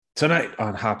Tonight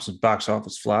on Hops and Box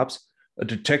Office Flops, a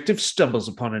detective stumbles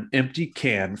upon an empty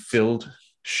can-filled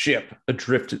ship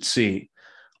adrift at sea.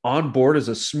 On board is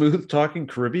a smooth-talking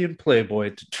Caribbean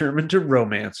playboy determined to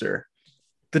romance her.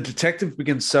 The detective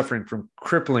begins suffering from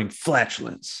crippling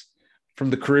flatulence from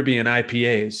the Caribbean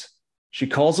IPAs. She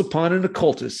calls upon an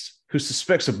occultist who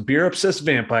suspects a beer-obsessed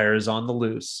vampire is on the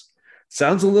loose.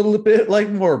 Sounds a little bit like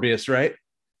Morbius, right?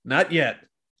 Not yet,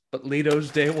 but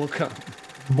Leto's day will come.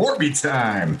 Morby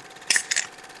time.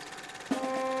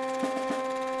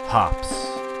 Hops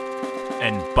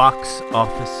and Box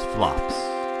Office Flops.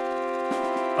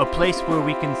 A place where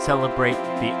we can celebrate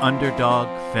the underdog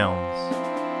films,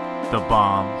 the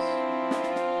bombs,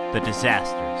 the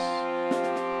disasters,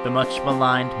 the much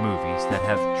maligned movies that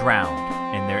have drowned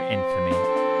in their infamy.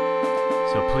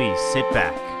 So please sit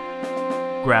back,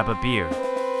 grab a beer,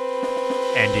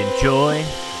 and enjoy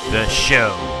the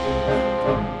show.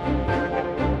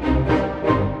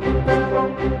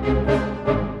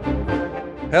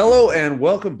 Hello and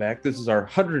welcome back. This is our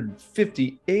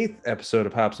 158th episode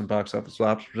of Hops and Box Office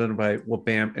Flops, presented by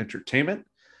Wabam Entertainment.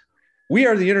 We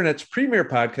are the internet's premier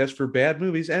podcast for bad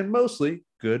movies and mostly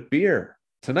good beer.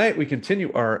 Tonight we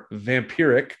continue our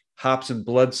vampiric hops and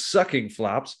blood sucking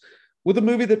flops with a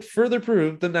movie that further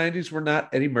proved the 90s were not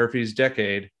Eddie Murphy's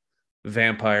decade,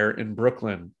 Vampire in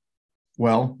Brooklyn.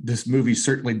 Well, this movie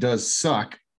certainly does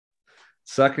suck.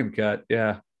 Suck and cut,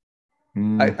 yeah.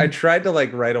 I tried to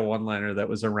write a one-liner that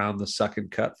was around the suck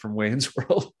and cut from Wayne's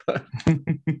World.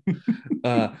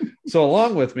 So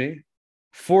along with me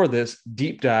for this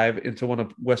deep dive into one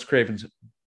of Wes Craven's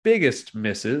biggest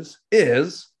misses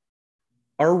is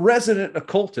our resident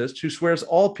occultist who swears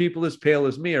all people as pale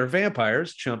as me are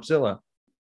vampires, Chumpzilla.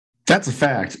 That's a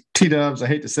fact. T-Dubs, I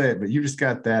hate to say it, but you just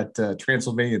got that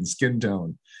Transylvanian skin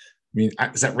tone. I mean,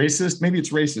 is that racist? Maybe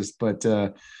it's racist, but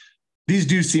these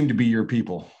do seem to be your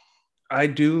people. I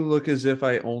do look as if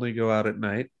I only go out at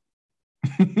night.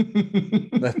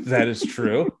 that is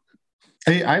true.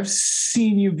 Hey, I've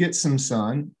seen you get some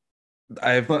sun.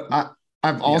 I've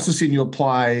also seen you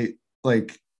apply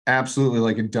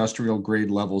absolutely industrial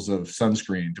grade levels of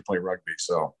sunscreen to play rugby.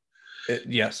 So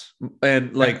yes,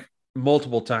 and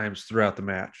multiple times throughout the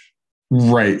match.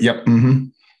 Right. Yep. Mm-hmm.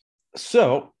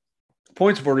 So,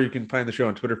 points of order, you can find the show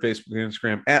on Twitter, Facebook, and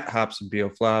Instagram at Hops and BO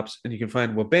Flops, and you can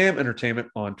find Wabam Entertainment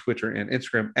on Twitter and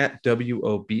Instagram at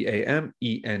WOBAMENT.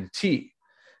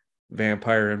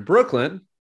 Vampire in Brooklyn,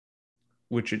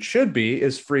 which it should be,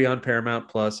 is free on Paramount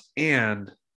Plus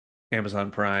and Amazon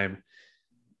Prime.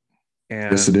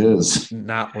 And yes, it is.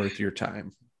 Not worth your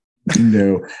time.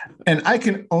 No. And I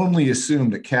can only assume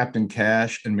that Captain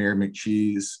Cash and Mayor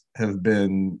McCheese have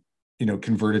been,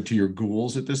 converted to your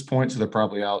ghouls at this point. So they're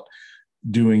probably out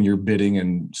doing your bidding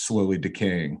and slowly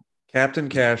decaying. Captain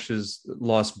Cash has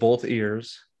lost both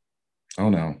ears. Oh,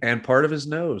 no. And part of his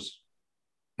nose.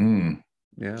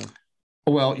 Yeah.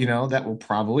 Well, that will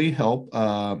probably help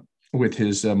with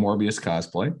his Morbius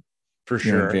cosplay. For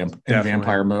sure. In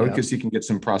vampire mode, because he can get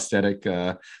some prosthetic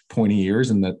pointy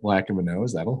ears and the lack of a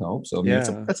nose. That'll help. So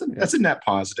that's a net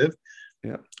positive.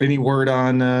 Yeah. Any word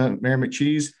on Mayor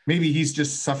McCheese? Maybe he's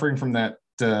just suffering from that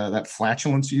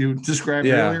flatulence you described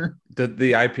earlier.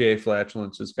 The IPA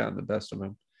flatulence has gotten the best of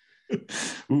him.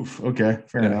 Oof. Okay.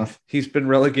 Fair enough. He's been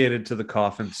relegated to the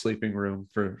coffin sleeping room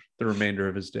for the remainder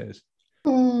of his days.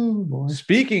 Oh boy.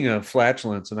 Speaking of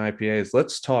flatulence and IPAs,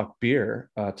 let's talk beer.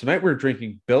 Tonight we're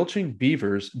drinking Belching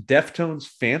Beaver's Deftones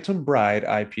Phantom Bride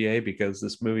IPA because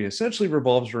this movie essentially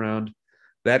revolves around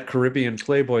that Caribbean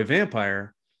playboy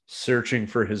vampire searching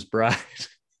for his bride.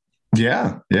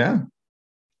 Yeah.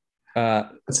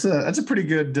 That's a pretty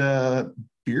good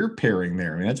beer pairing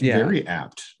there. I mean, that's very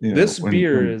apt. This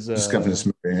beer is discovering this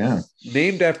movie. Yeah,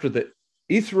 named after the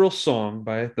ethereal song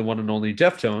by the one and only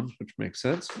Deftones, which makes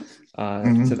sense.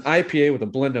 It's an IPA with a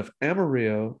blend of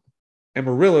Amarillo,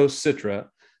 Citra,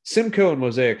 Simcoe, and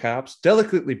Mosaic hops,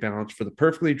 delicately balanced for the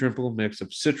perfectly drinkable mix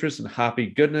of citrus and hoppy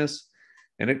goodness.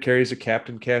 And it carries a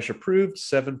Captain Cash approved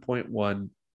 7.1%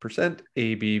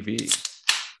 ABV.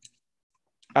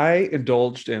 I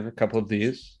indulged in a couple of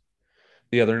these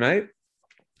the other night,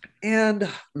 and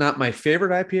not my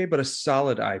favorite IPA, but a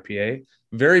solid IPA.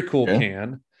 Very cool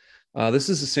can. This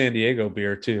is a San Diego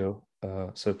beer too.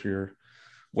 So if you're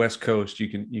West Coast, you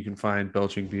can find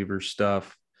Belching Beaver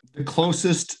stuff. The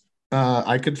closest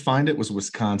I could find it was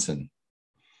Wisconsin.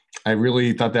 I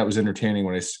really thought that was entertaining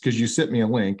because you sent me a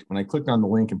link. When I clicked on the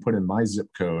link and put in my zip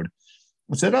code,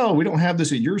 I said, "Oh, we don't have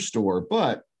this at your store,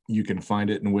 but you can find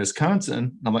it in Wisconsin."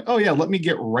 And I'm like, "Oh yeah, let me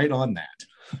get right on that."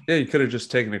 Yeah, you could have just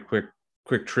taken a quick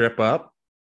trip up,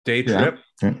 day trip.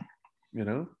 Yeah. You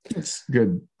know, it's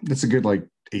good. It's a good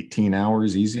 18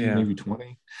 hours easy, maybe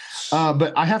 20.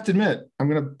 But I have to admit, I'm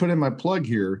going to put in my plug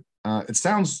here. It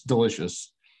sounds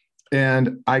delicious.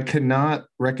 And I cannot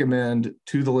recommend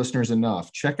to the listeners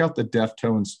enough. Check out the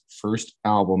Deftones' first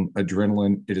album,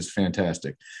 Adrenaline. It is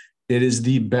fantastic. It is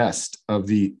the best of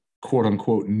the quote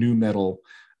unquote new metal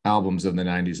albums of the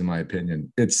 90s, in my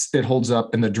opinion. It holds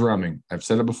up, and the drumming, I've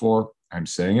said it before, I'm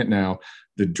saying it now.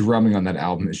 The drumming on that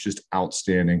album is just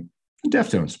outstanding.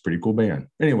 Deftones, pretty cool band.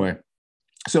 Anyway,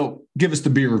 so give us the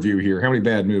beer review here. How many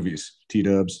bad movies,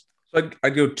 T-Dubs?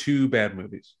 I'd go 2 bad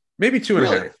movies. Maybe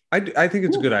 2.5. I think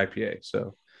it's a good IPA.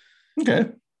 So okay,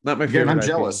 not my favorite. I'm IPA.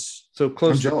 jealous. So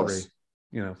close I'm to jealous.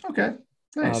 3. Okay,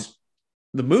 nice.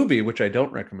 The movie, which I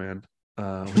don't recommend,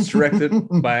 was directed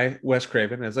by Wes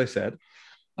Craven, as I said.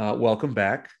 Welcome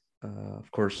Back.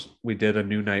 Of course, we did A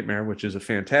New Nightmare, which is a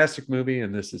fantastic movie,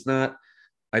 and this is not.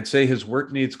 I'd say his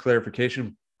work needs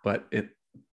clarification, but it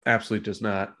absolutely does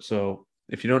not. So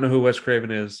if you don't know who Wes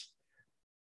Craven is,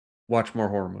 watch more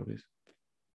horror movies.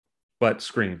 But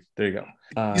Scream, there you go.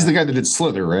 He's the guy that did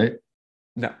Slither, right?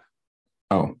 No.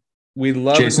 Oh. We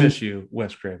love Jason? and miss you,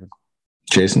 Wes Craven.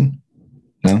 Jason?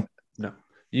 No? No.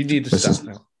 You need to stop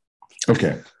now.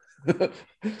 Okay.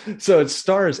 So it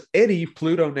stars Eddie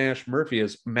Pluto Nash Murphy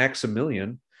as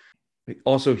Maximilian.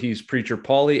 Also, he's Preacher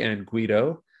Paulie and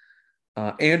Guido.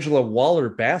 Angela Waller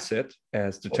Bassett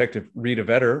as Detective Rita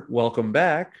Vedder. Welcome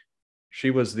back. She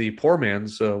was the poor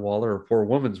man's Waller, or poor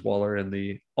woman's Waller, in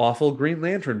the awful Green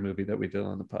Lantern movie that we did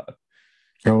on the pod.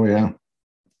 Oh, yeah.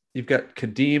 You've got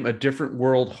Kadeem A Different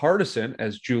World Hardison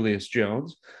as Julius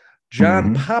Jones.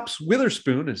 John Pops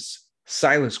Witherspoon as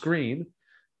Silas Green.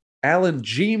 Alan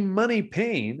G. Money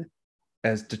Payne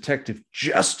as Detective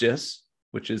Justice,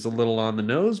 which is a little on the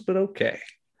nose, but okay.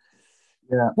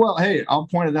 Yeah. Well, hey, I'll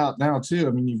point it out now, too.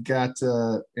 I mean, you've got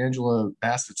Angela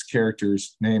Bassett's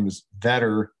character's name is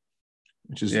Vedder,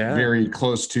 which is very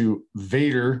close to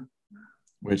Vader,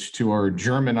 which to our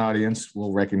German audience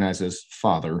will recognize as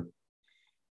father.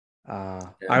 I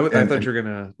thought you were going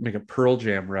to make a Pearl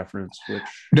Jam reference, which...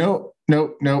 No.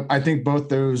 I think both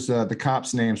those, the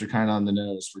cops' names are kind of on the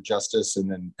nose for Justice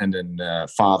and then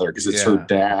father, because it's her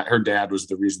dad. Her dad was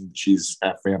the reason that she's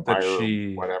half vampire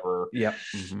or whatever. Yep.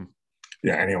 Mm-hmm.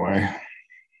 Yeah, anyway.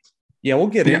 Yeah, we'll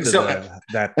get into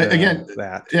that.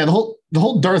 Yeah, the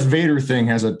whole Darth Vader thing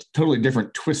has a totally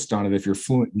different twist on it if you're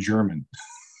fluent in German.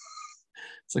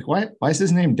 It's like, why is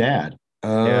his name Dad?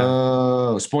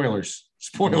 Oh, spoilers.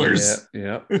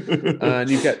 Yeah. And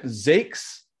you've got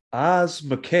Zakes Oz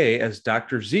McKay as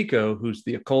Dr. Zico, who's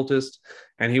the occultist,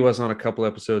 and he was on a couple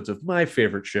episodes of my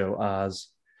favorite show, Oz,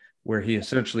 where he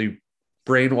essentially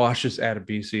brainwashes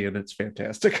Adebisi, and it's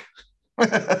fantastic.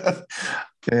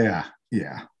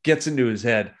 Yeah. Gets into his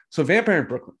head. So Vampire in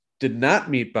Brooklyn did not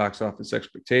meet box office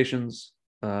expectations.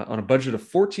 On a budget of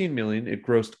 $14 million, it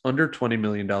grossed under $20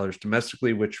 million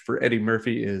domestically, which for Eddie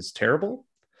Murphy is terrible.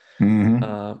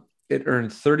 Mm-hmm. It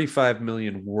earned $35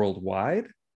 million worldwide,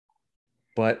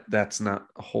 but that's not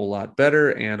a whole lot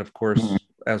better. And of course,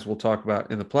 as we'll talk about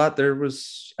in the plot, there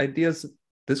was ideas that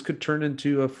this could turn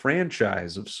into a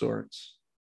franchise of sorts.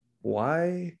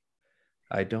 Why?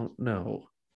 I don't know.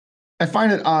 I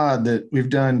find it odd that we've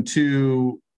done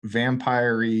 2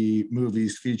 vampire-y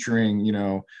movies featuring,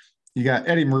 you got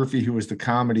Eddie Murphy, who was the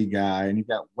comedy guy, and you've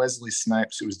got Wesley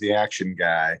Snipes, who was the action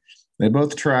guy. They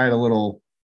both tried a little,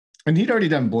 and he'd already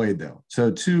done Blade, though.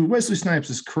 So to Wesley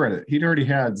Snipes' credit, he'd already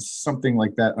had something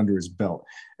like that under his belt.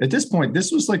 At this point,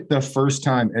 this was like the first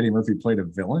time Eddie Murphy played a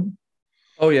villain.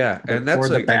 Oh, yeah. And that's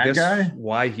like, I guess, guy?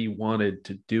 Why he wanted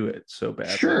to do it so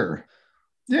badly. Sure.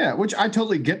 Yeah, which I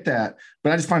totally get that.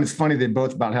 But I just find it's funny they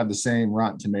both about have the same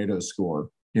Rotten Tomatoes score,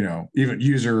 even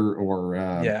user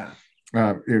or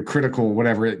critical,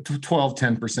 whatever, 12,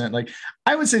 10%. Like,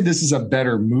 I would say this is a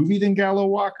better movie than Gallows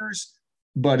Walkers,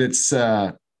 but it's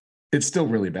still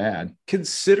really bad.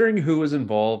 Considering who was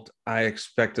involved, I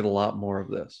expected a lot more of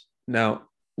this. Now,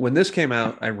 when this came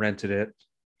out, I rented it,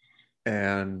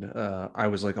 and I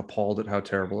was like appalled at how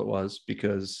terrible it was,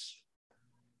 because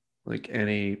like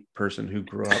any person who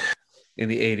grew up in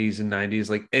the 80s and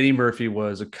 90s, like Eddie Murphy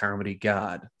was a comedy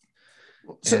god.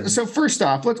 So first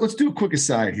off, let's do a quick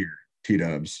aside here,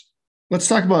 T-Dubs. Let's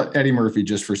talk about Eddie Murphy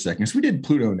just for a second. So we did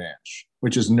Pluto Nash,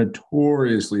 which is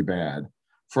notoriously bad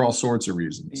for all sorts of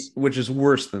reasons. Which is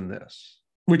worse than this.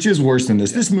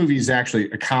 This movie is actually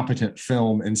a competent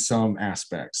film in some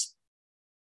aspects.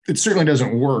 It certainly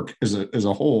doesn't work as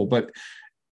a whole, but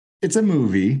it's a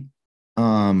movie.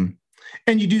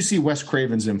 And you do see Wes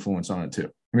Craven's influence on it too.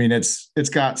 I mean, it's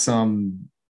got some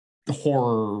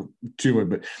horror to it,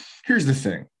 but here's the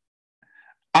thing.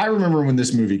 I remember when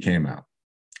this movie came out,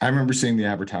 I remember seeing the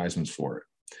advertisements for it.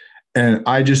 And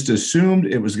I just assumed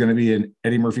it was going to be an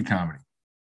Eddie Murphy comedy.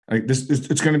 Like this,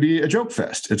 it's going to be a joke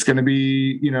fest. It's going to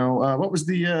be, what was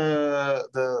the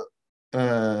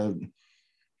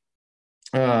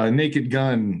Naked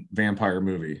Gun vampire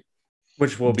movie?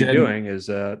 Which we'll be doing is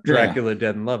Dracula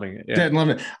Dead and Loving It. Yeah. Dead and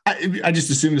Loving It. I just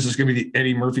assumed this is going to be the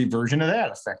Eddie Murphy version of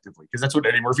that, effectively, because that's what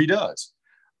Eddie Murphy does.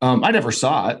 I never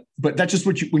saw it, but that's just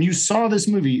when you saw this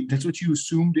movie, that's what you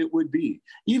assumed it would be.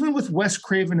 Even with Wes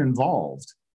Craven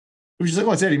involved, it was just like,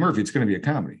 well, it's Eddie Murphy. It's going to be a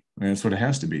comedy. I mean, that's what it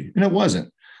has to be. And it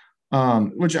wasn't,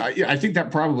 which I think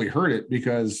that probably hurt it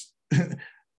because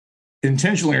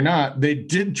intentionally or not, they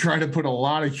did try to put a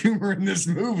lot of humor in this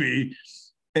movie.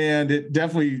 And it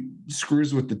definitely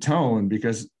screws with the tone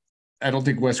because I don't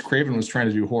think Wes Craven was trying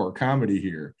to do horror comedy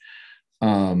here.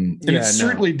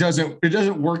 Certainly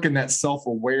doesn't work in that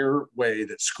self-aware way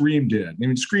that Scream did. I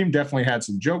mean, Scream definitely had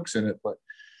some jokes in it, but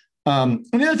and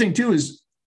the other thing too is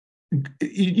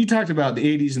you talked about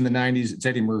the 80s and the 90s. It's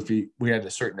Eddie Murphy. We had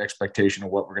a certain expectation of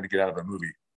what we're going to get out of a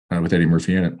movie with Eddie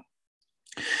Murphy in it.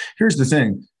 Here's the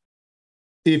thing.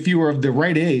 If you were of the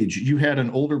right age, you had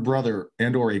an older brother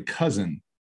and or a cousin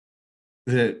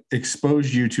that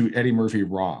exposed you to Eddie Murphy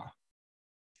raw.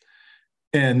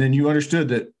 And then you understood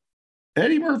that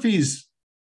Eddie Murphy's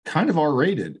kind of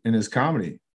R-rated in his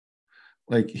comedy.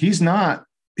 Like he's not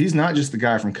just the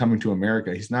guy from Coming to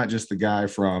America. He's not just the guy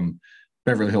from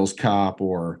Beverly Hills Cop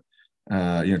or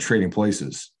Trading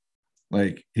Places.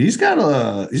 Like he's got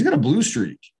a blue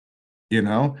streak, and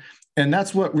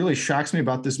that's what really shocks me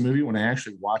about this movie when I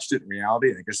actually watched it in reality.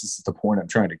 And I guess this is the point I'm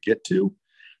trying to get to.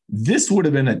 This would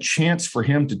have been a chance for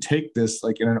him to take this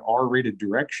like in an R-rated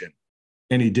direction,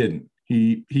 and he didn't.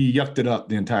 He yucked it up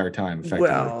the entire time. Effectively.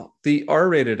 Well, the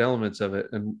R-rated elements of it,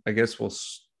 and I guess we'll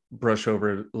brush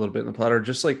over it a little bit in the plot, are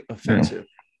just like offensive,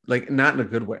 like not in a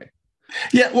good way.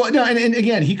 Yeah, well, no, and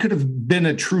again, he could have been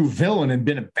a true villain and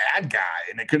been a bad guy,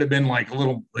 and it could have been like a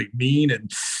little like mean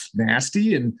and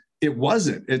nasty, and it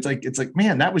wasn't. It's like,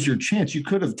 man, that was your chance. You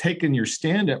could have taken your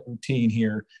stand-up routine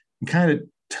here and kind of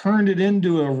turned it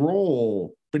into a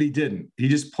role, but he didn't. He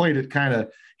just played it kind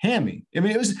of hammy. I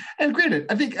mean, it was, and granted,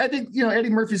 I think Eddie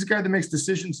Murphy's a guy that makes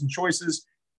decisions and choices.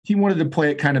 He wanted to play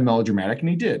it kind of melodramatic, and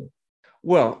he did.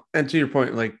 Well, and to your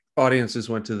point, like audiences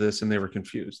went to this and they were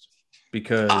confused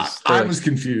because I was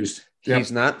confused.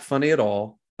 He's not funny at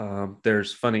all.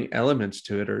 There's funny elements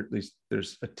to it, or at least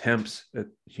there's attempts at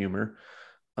humor,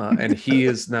 and he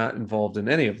is not involved in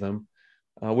any of them.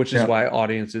 Which is why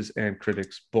audiences and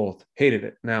critics both hated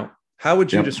it. Now, how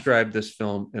would you describe this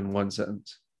film in one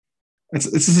sentence?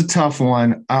 This is a tough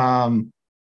one.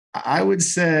 I would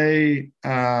say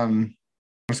I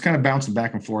was kind of bouncing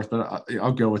back and forth, but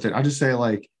I'll go with it. I'll just say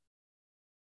like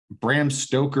Bram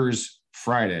Stoker's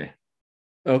Friday.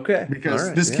 Okay.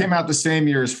 Because this came out the same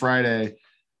year as Friday.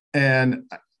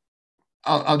 And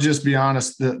I'll just be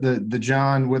honest, the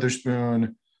John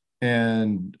Witherspoon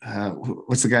and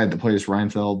what's the guy that plays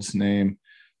Reinfeld's name?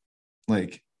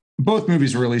 Like both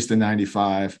movies were released in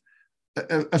 95.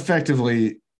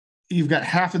 Effectively, you've got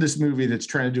half of this movie that's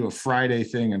trying to do a Friday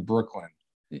thing in Brooklyn.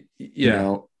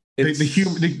 Yeah.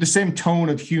 The same tone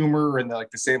of humor and the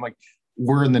same, like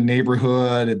we're in the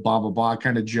neighborhood and blah, blah, blah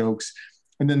kind of jokes.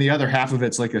 And then the other half of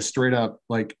it's like a straight up,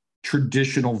 like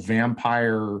traditional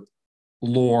vampire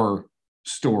lore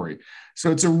story.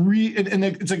 So it's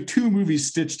it's like two movies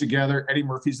stitched together. Eddie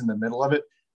Murphy's in the middle of it,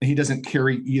 and he doesn't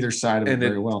carry either side of it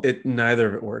very well. Neither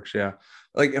of it works. Yeah.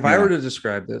 Like if I were to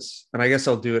describe this, and I guess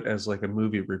I'll do it as like a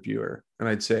movie reviewer, and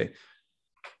I'd say,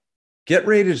 get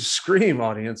ready to scream,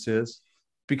 audiences,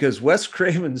 because Wes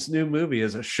Craven's new movie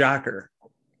is a shocker.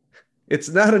 It's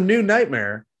not a new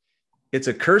nightmare. It's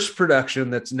a cursed production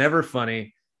that's never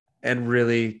funny and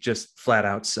really just flat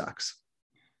out sucks.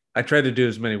 I tried to do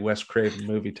as many Wes Craven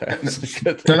movie titles.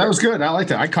 So that was good. I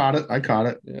liked it. I caught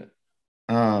it. Yeah.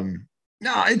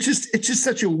 No, it's just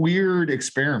such a weird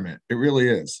experiment. It really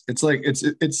is. It's like it's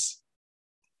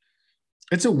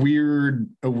a weird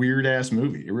ass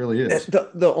movie. It really is.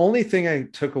 The only thing I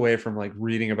took away from like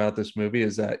reading about this movie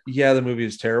is that the movie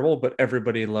is terrible, but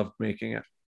everybody loved making it.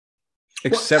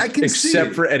 Except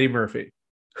for Eddie Murphy,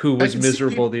 who was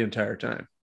miserable the entire time.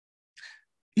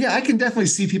 Yeah, I can definitely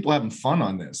see people having fun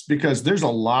on this because there's a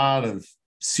lot of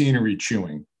scenery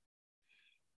chewing.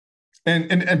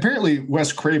 And apparently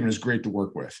Wes Craven is great to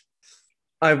work with.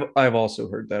 I've also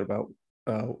heard that about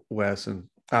Wes, and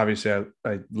obviously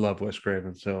I love Wes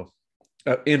Craven. So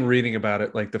in reading about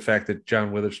it, like the fact that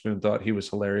John Witherspoon thought he was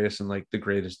hilarious and like the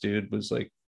greatest dude was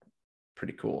like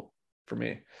pretty cool for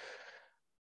me.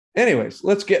 Anyways,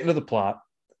 let's get into the plot,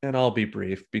 and I'll be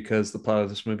brief because the plot of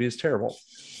this movie is terrible.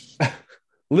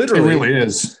 Literally, it really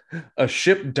is. a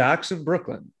ship docks in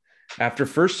Brooklyn. After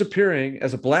first appearing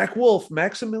as a black wolf,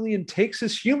 Maximilian takes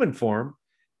his human form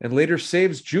and later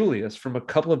saves Julius from a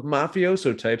couple of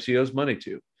mafioso types he owes money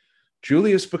to.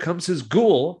 Julius becomes his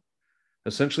ghoul,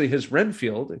 essentially his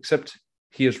Renfield, except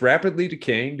he is rapidly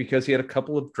decaying because he had a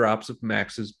couple of drops of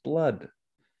Max's blood.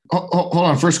 Hold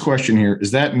on. First question here.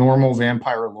 Is that normal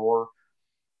vampire lore?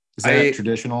 Is that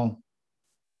traditional?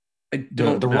 I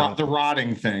don't know. The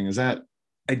rotting thing. Is that?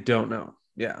 I don't know.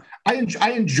 Yeah.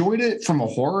 I enjoyed it from a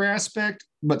horror aspect,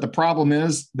 but the problem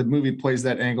is the movie plays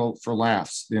that angle for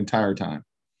laughs the entire time.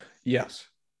 Yes.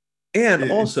 And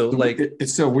it's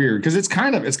so weird because it's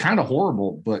kind of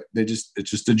horrible, but it's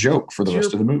just a joke for the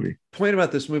rest of the movie. Point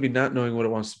about this movie not knowing what it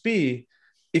wants to be.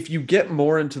 If you get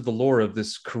more into the lore of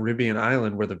this Caribbean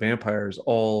island where the vampires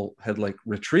all had like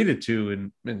retreated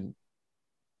to and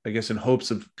I guess in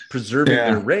hopes of preserving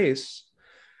their race,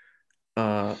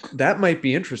 that might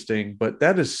be interesting, but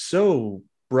that is so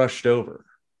brushed over.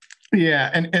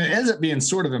 Yeah, and it ends up being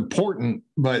sort of important,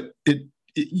 but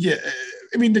yeah.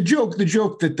 I mean, the joke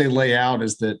that they lay out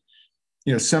is that,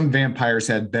 you know, some vampires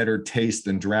had better taste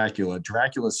than Dracula.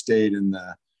 Dracula stayed in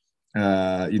the,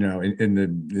 in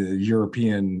the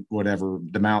European, whatever,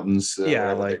 the mountains.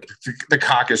 Like the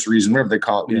Caucasus region, whatever they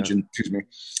call it, region, excuse me,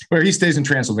 where he stays in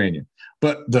Transylvania.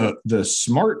 But the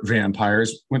smart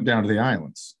vampires went down to the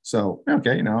islands. So,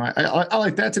 okay, you know, I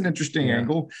like that's an interesting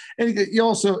angle. And you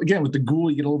also, again, with the ghoul,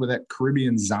 you get a little bit of that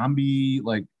Caribbean zombie,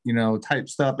 like, you know, type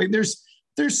stuff. I mean,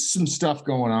 there's some stuff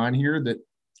going on here that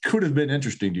could have been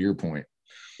interesting to your point.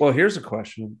 Well, here's a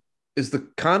question. Is the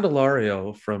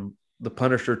Candelario from The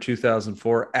Punisher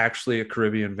 2004 actually a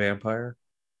Caribbean vampire?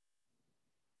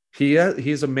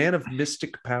 He's a man of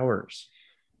mystic powers.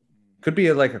 Could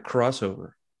be like a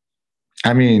crossover.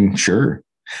 I mean, sure.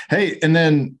 Hey, and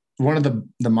then one of the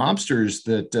mobsters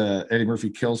that Eddie Murphy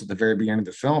kills at the very beginning of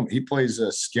the film, he plays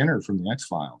Skinner from the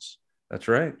X-Files. That's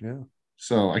right, yeah.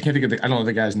 So I can't think of I don't know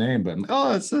the guy's name, but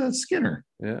it's Skinner.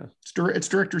 Yeah, it's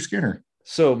Director Skinner.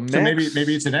 So maybe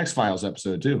it's an X-Files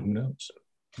episode too. Who knows?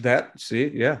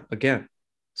 Again.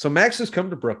 So Max has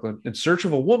come to Brooklyn in search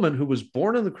of a woman who was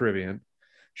born in the Caribbean.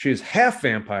 She is half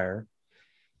vampire.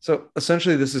 So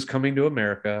essentially, this is Coming to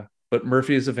America, but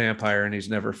Murphy is a vampire and he's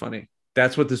never funny.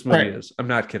 That's what this movie is. I'm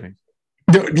not kidding.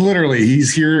 Literally,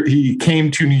 he's here. He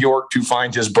came to New York to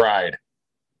find his bride.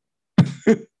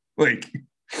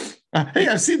 Hey,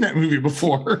 I've seen that movie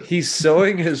before. He's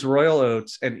sowing his royal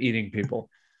oats and eating people.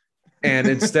 And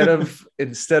instead of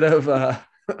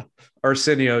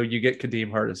Arsenio, you get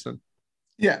Kadeem Hardison.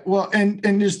 Yeah, well, and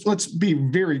just let's be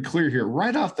very clear here.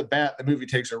 Right off the bat, the movie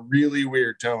takes a really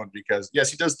weird tone because,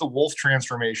 yes, he does the wolf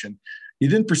transformation. He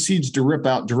then proceeds to rip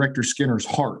out Director Skinner's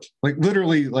heart. Like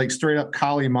literally, like straight up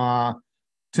Kali Ma,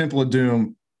 Temple of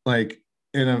Doom, like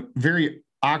in a very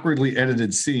awkwardly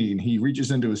edited scene. He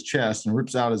reaches into his chest and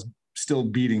rips out his still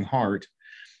beating heart.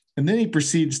 And then he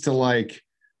proceeds to, like,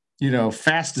 you know,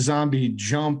 fast zombie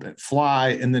jump and fly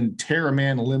and then tear a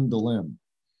man limb to limb.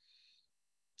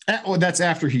 Well, that's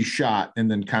after he's shot and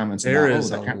then comments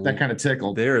that kind of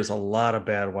tickled. There is a lot of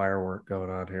bad wire work going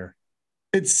on here.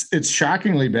 It's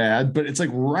shockingly bad, but it's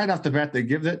like right off the bat they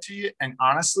give that to you. And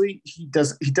honestly, he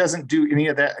doesn't do any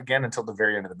of that again until the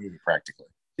very end of the movie, practically.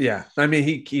 Yeah, I mean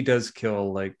he does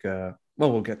kill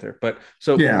we'll get there. But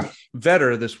so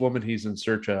Vetter, this woman he's in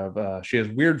search of, she has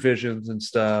weird visions and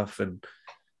stuff, and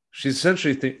she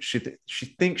essentially she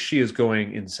thinks she is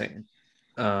going insane.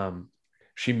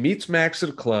 She meets Max at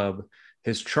a club.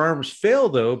 His charms fail,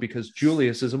 though, because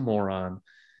Julius is a moron.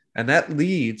 And that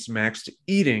leads Max to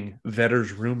eating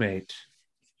Vetter's roommate.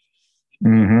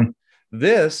 Mm-hmm.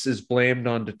 This is blamed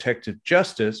on Detective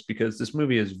Justice because this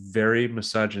movie is very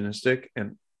misogynistic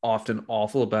and often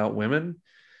awful about women.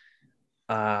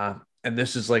 And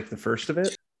this is like the first of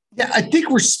it. Yeah, I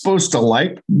think we're supposed to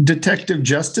like Detective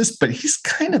Justice, but he's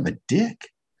kind of a dick.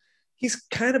 He's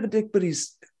kind of a dick, but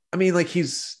he's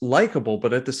likable,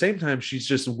 but at the same time, she's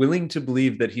just willing to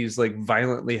believe that he's like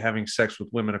violently having sex with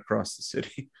women across the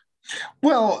city.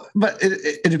 Well, but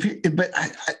okay.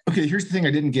 Here's the thing: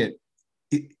 I didn't get.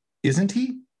 Isn't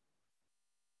he?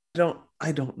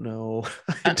 I don't know.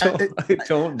 I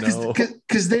don't know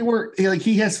because they were like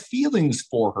he has feelings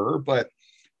for her, but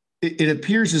it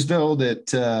appears as though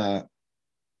that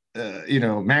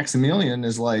Maximilian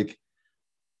is like,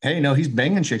 hey, no, he's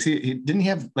banging chicks. He didn't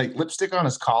have like lipstick on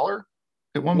his collar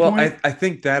at one point. Well, I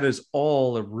think that is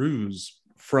all a ruse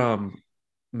from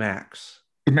Max.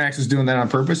 Max is doing that on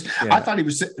purpose. Yeah. I thought he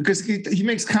was because he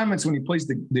makes comments when he plays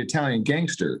the Italian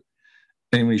gangster,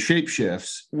 and when he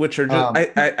shapeshifts, which are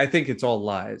just, I think it's all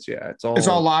lies. Yeah, it's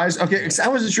all lies. Okay, I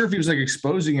wasn't sure if he was like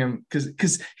exposing him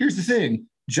because here's the thing: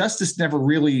 Justice never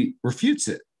really refutes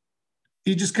it.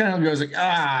 He just kind of goes like,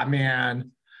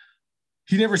 man.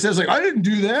 He never says like, I didn't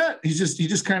do that. He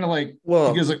just kind of like, he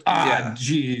goes like,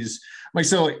 geez. Like,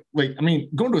 so like, I mean,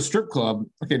 going to a strip club,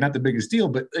 okay, not the biggest deal,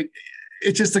 but like,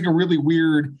 it's just like a really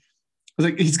weird,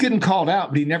 like he's getting called out,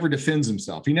 but he never defends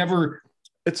himself. He never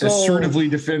assertively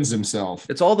defends himself.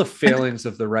 It's all the failings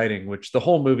of the writing, which the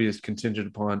whole movie is contingent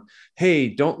upon. Hey,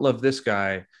 don't love this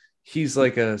guy. He's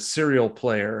like a serial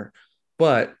player,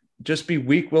 but just be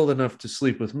weak-willed enough to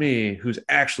sleep with me, who's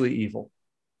actually evil.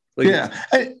 Like,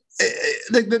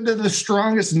 the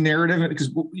strongest narrative,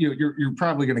 because you're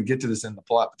probably going to get to this in the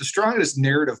plot, but the strongest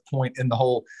narrative point in the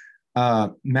whole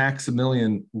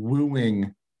Maximilian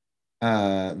wooing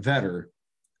Vetter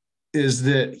is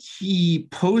that he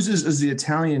poses as the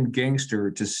Italian gangster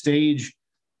to stage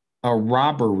a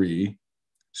robbery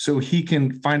so he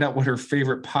can find out what her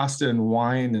favorite pasta and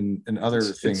wine and other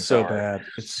things it's so are. Bad.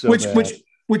 It's so bad.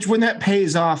 Which when that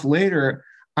pays off later,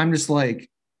 I'm just like,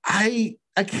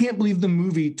 I can't believe the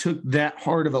movie took that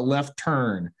hard of a left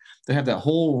turn to have that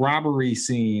whole robbery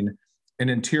scene and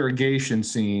interrogation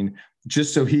scene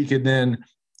just so he could then,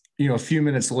 a few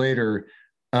minutes later,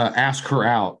 ask her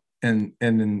out and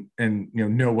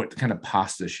know what kind of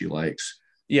pasta she likes.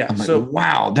 Yeah. I'm like,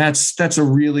 wow, that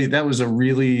was a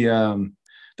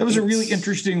really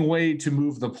interesting way to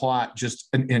move the plot just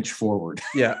an inch forward.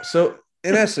 Yeah. So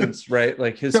in essence, right,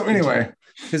 like his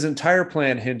entire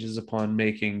plan hinges upon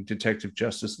making Detective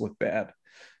Justice look bad.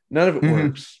 None of it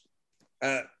works.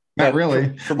 Not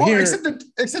really. From here, except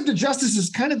that Justice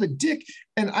is kind of a dick.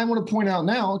 And I want to point out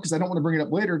now, because I don't want to bring it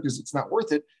up later because it's not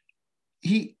worth it.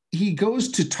 He goes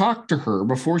to talk to her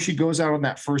before she goes out on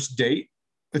that first date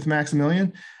with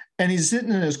Maximilian. And he's sitting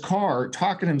in his car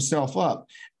talking himself up.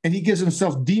 And he gives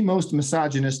himself the most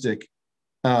misogynistic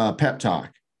pep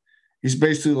talk. He's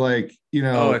basically like,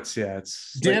 it's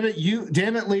damn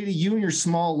it, lady, you and your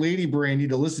small lady brain need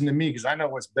to listen to me because I know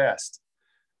what's best.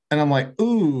 And I'm like,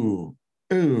 ooh,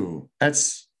 it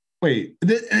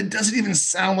doesn't even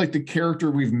sound like the character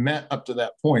we've met up to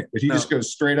that point. But he just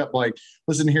goes straight up like,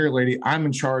 listen here, lady, I'm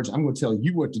in charge. I'm going to tell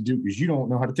you what to do because you don't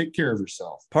know how to take care of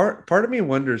yourself. Part of me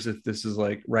wonders if this is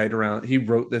like right around, he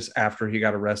wrote this after he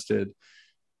got arrested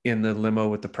in the limo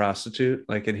with the prostitute,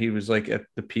 like, and he was like at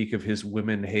the peak of his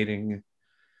women hating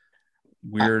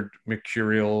weird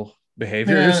mercurial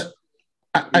behaviors.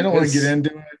 I don't want to get into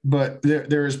it, but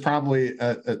there is probably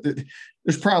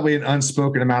there's probably an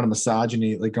unspoken amount of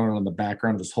misogyny like going on in the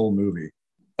background of this whole movie.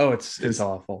 Oh, it's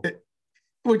awful.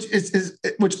 Which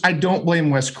I don't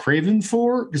blame Wes Craven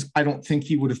for, because I don't think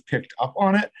he would have picked up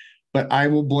on it. But I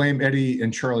will blame Eddie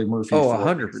and Charlie Murphy. Oh,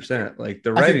 100%. Like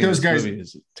the writing of this movie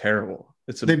is terrible.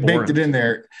 They baked it in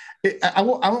there. I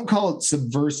won't call it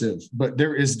subversive, but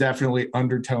there is definitely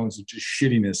undertones of just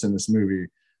shittiness in this movie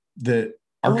that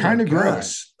are kind of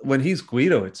gross. When he's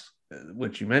Guido, it's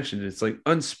what you mentioned. It's like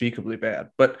unspeakably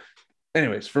bad. But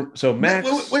anyways, so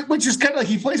Max, which is kind of like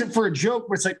he plays it for a joke,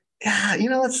 where it's like,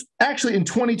 that's actually in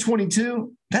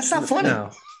 2022. That's not funny.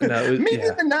 No, maybe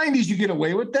in the 90s you get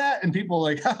away with that, and people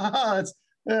are like, it's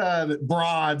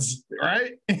broads,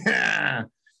 right? Yeah.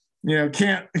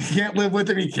 Can't live with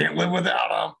him. You can't live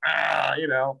without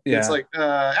him. It's like,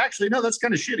 actually, no, that's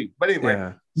kind of shitty. But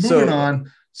anyway, moving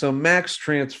on. So Max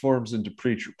transforms into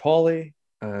Preacher Paulie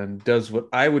and does what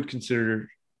I would consider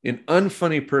an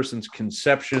unfunny person's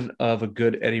conception of a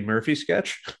good Eddie Murphy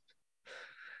sketch.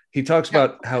 He talks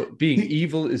about how being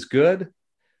evil is good,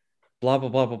 blah, blah,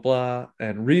 blah, blah, blah.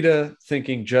 And Rita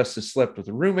thinking Justice slept with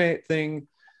a roommate thing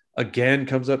again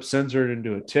comes up, sends her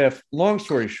into a tiff. Long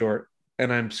story short,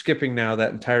 and I'm skipping now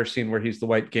that entire scene where he's the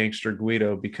white gangster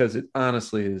Guido, because it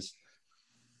honestly is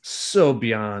so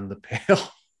beyond the pale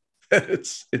that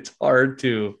it's hard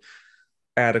to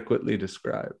adequately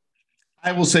describe.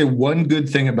 I will say one good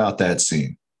thing about that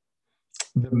scene.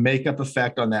 The makeup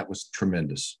effect on that was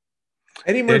tremendous.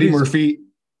 Eddie Murphy,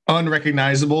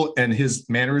 unrecognizable, and his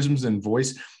mannerisms and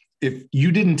voice. If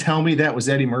you didn't tell me that was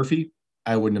Eddie Murphy,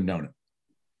 I wouldn't have known it.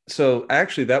 So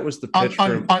actually, that was the pitch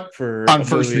for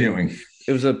first viewing.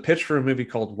 It was a pitch for a movie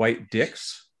called White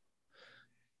Dicks.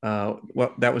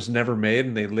 That was never made,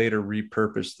 and they later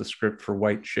repurposed the script for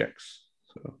White Chicks.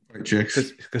 So, White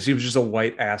Chicks, because he was just a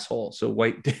white asshole. So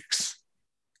White Dicks.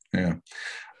 Yeah,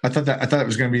 I thought it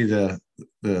was going to be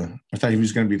I thought he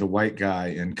was going to be the white guy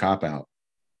in Cop Out.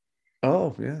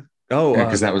 Oh yeah. Oh,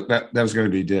 because that was going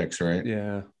to be Dicks, right?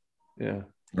 Yeah. Yeah.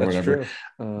 Or whatever.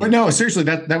 But no, seriously,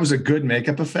 that was a good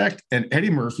makeup effect, and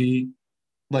Eddie Murphy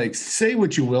like, say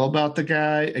what you will about the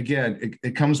guy. Again,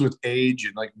 it comes with age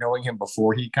and like knowing him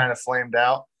before he kind of flamed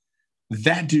out.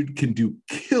 That dude can do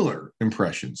killer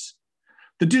impressions.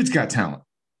 The dude's got talent.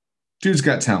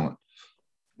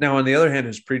 Now, on the other hand,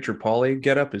 his Preacher Paulie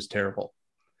getup is terrible.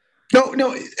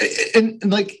 No, and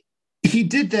like he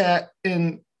did that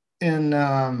in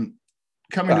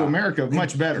Coming to America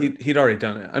much better. He'd already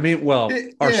done it. I mean, well,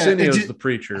 Arsenio's the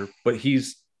preacher, but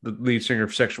he's the lead singer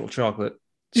of Sexual Chocolate.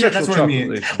 Yeah, that's what I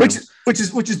mean. Which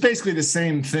is basically the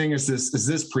same thing as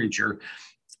this preacher.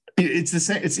 It's the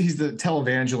same. He's the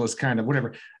televangelist kind of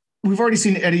whatever. We've already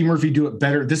seen Eddie Murphy do it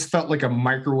better. This felt like a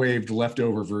microwaved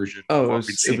leftover version. Oh,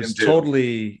 it was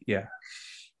totally yeah.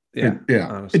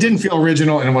 Honestly. It didn't feel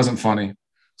original and it wasn't funny.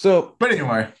 So, but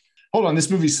anyway, hold on. This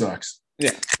movie sucks.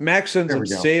 Yeah, Max ends up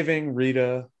saving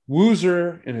Rita, woos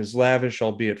her in his lavish,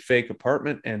 albeit fake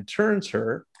apartment, and turns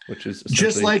her, which is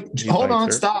just like, hold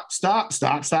on, stop.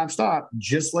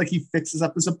 Just like he fixes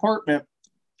up his apartment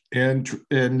and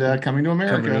Coming to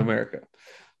America.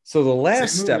 So the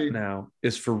last step now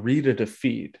is for Rita to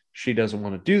feed. She doesn't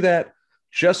want to do that.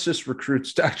 Justice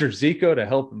recruits Dr. Zico to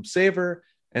help him save her,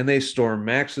 and they storm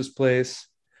Max's place.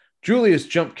 Julius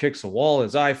jump kicks a wall,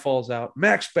 his eye falls out.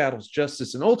 Max battles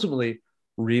Justice, and ultimately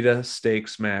Rita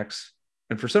stakes Max.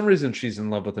 And for some reason, she's in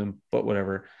love with him, but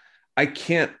whatever. I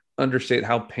can't understate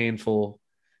how painful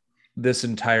this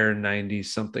entire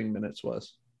 90-something minutes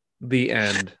was. The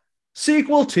end.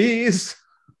 Sequel tease.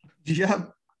 Yeah.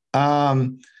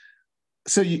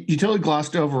 So you totally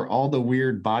glossed over all the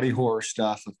weird body horror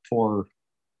stuff of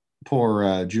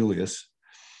poor Julius.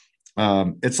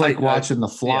 It's like watching The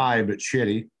Fly, but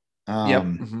shitty.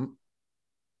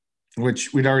 Which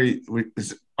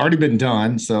it's already been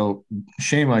done. So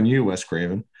shame on you, Wes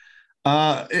Craven.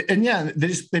 And yeah,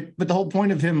 but the whole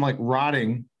point of him like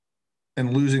rotting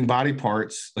and losing body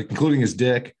parts, like including his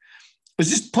dick, was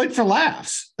just played for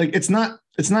laughs. Like it's not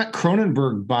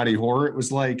Cronenberg body horror. It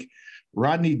was like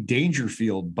Rodney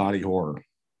Dangerfield body horror.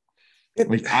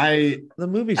 The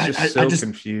movie's just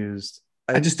confused.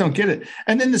 I just don't get it.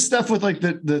 And then the stuff with like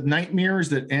the nightmares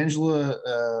that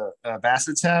Angela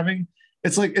Bassett's having,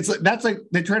 it's like that's like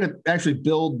they try to actually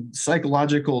build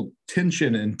psychological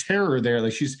tension and terror there.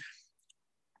 Like she's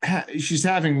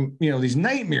having these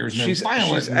nightmares. And she's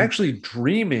actually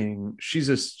dreaming. She's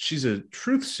a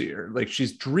truth seer. Like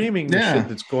she's dreaming the shit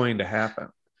that's going to happen.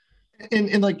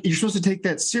 And like you're supposed to take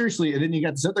that seriously, and then you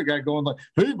got this other guy going like,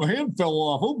 "Hey, my hand fell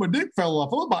off. Oh, my dick fell off.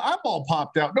 Oh, my eyeball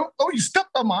popped out. No, oh, you stepped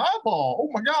on my eyeball.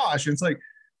 Oh my gosh!" And it's like,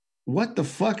 what the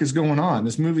fuck is going on?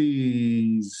 This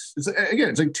movie's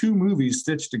it's like two movies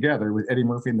stitched together with Eddie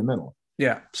Murphy in the middle.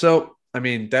 Yeah. So I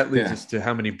mean, that leads us to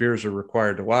how many beers are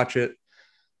required to watch it.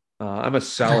 I'm a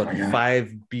solid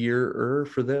 5 beer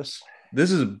for this.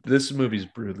 This movie's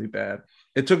brutally bad.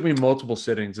 It took me multiple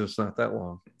sittings. It's not that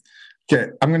long.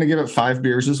 Okay, I'm going to give it 5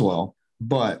 beers as well,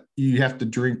 but you have to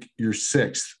drink your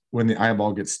 6th when the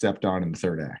eyeball gets stepped on in the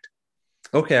third act.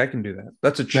 Okay, I can do that.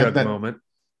 That's a chug moment.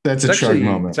 That's a chug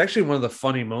moment. It's actually one of the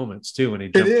funny moments, too, when he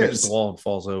jump kicks the wall and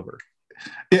falls over.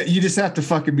 Yeah, you just have to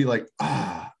fucking be like,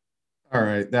 all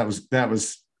right, that was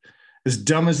as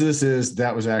dumb as this is,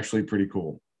 that was actually pretty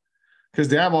cool. Because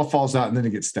the eyeball falls out and then it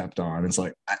gets stepped on. It's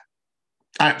like,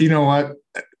 you know what?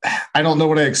 I don't know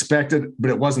what I expected, but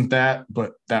it wasn't that.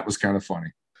 But that was kind of funny.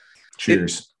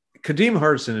 Cheers. Kadeem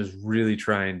Hardison is really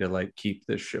trying to like keep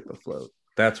this ship afloat.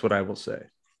 That's what I will say.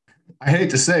 I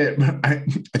hate to say it, but I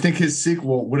think his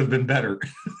sequel would have been better.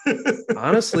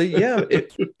 Honestly, yeah.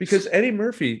 Because Eddie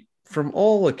Murphy, from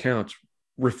all accounts,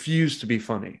 refused to be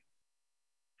funny.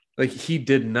 Like he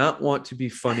did not want to be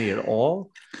funny at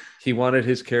all. He wanted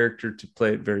his character to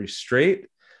play it very straight.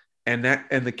 And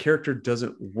the character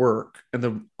doesn't work,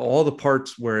 and all the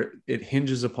parts where it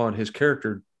hinges upon his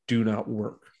character do not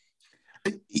work.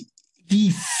 He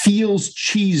feels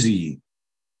cheesy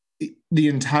the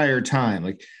entire time.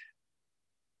 Like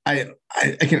I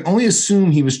can only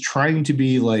assume he was trying to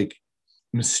be like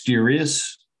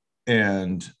mysterious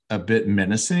and a bit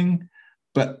menacing,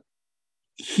 but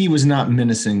he was not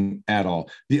menacing at all.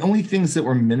 The only things that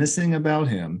were menacing about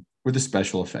him were the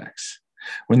special effects.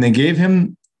 When they gave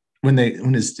him when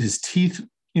his teeth,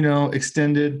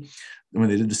 extended, when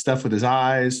they did the stuff with his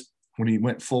eyes, when he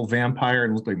went full vampire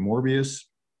and looked like Morbius,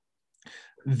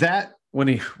 that when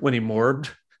he morbed,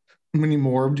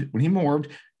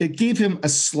 it gave him a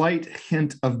slight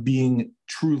hint of being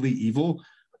truly evil.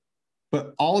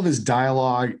 But all of his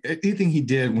dialogue, anything he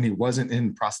did when he wasn't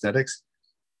in prosthetics,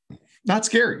 not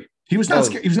scary. He was not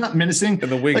scary. He was not menacing.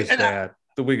 And the wig is bad.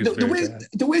 The wig is very bad.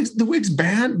 The wig's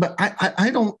bad, but I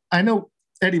know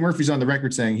Eddie Murphy's on the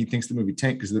record saying he thinks the movie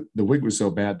tanked because the wig was so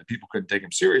bad that people couldn't take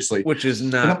him seriously. Which is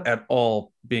not at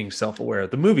all being self-aware.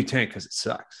 The movie tanked because it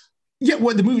sucks. Yeah,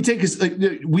 what the movie tanked is like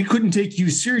we couldn't take you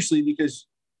seriously because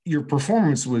your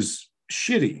performance was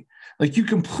shitty. Like you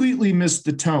completely missed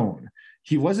the tone.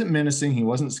 He wasn't menacing. He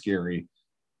wasn't scary.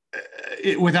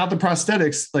 Without the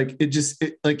prosthetics,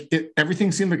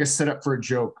 everything seemed like a setup for a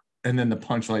joke, and then the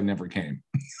punchline never came.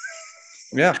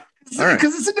 Yeah,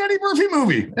 because it's an Eddie Murphy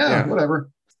movie. Yeah, whatever.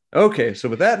 Okay, so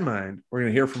with that in mind, we're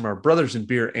going to hear from our brothers in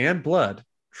beer and blood,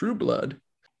 True Blood,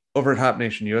 over at Hop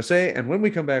Nation USA. And when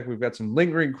we come back, we've got some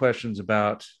lingering questions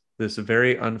about this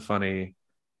very unfunny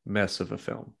mess of a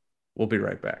film. We'll be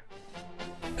right back.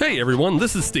 Hey everyone,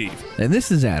 this is Steve. And this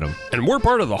is Adam. And we're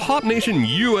part of the Hop Nation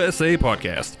USA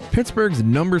podcast, Pittsburgh's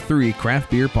 #3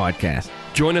 craft beer podcast.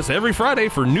 Join us every Friday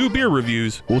for new beer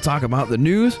reviews. We'll talk about the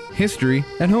news, history,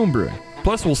 and homebrewing.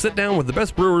 Plus, we'll sit down with the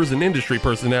best brewers and industry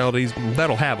personalities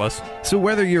that'll have us. So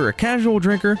whether you're a casual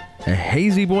drinker, a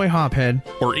hazy boy hophead,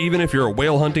 or even if you're a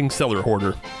whale hunting cellar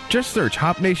hoarder, just search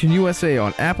Hop Nation USA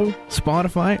on Apple,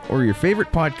 Spotify, or your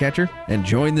favorite podcatcher and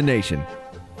join the nation.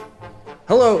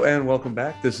 Hello and welcome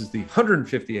back. This is the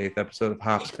 158th episode of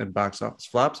Hops and Box Office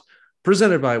Flops,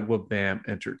 presented by Wabam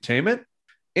Entertainment.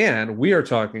 And we are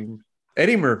talking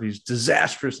Eddie Murphy's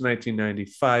disastrous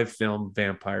 1995 film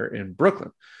Vampire in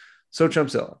Brooklyn. So,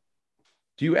 Chumpzilla,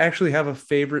 do you actually have a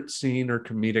favorite scene or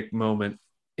comedic moment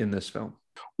in this film?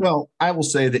 Well, I will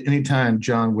say that anytime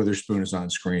John Witherspoon is on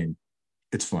screen,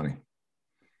 it's funny.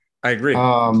 I agree.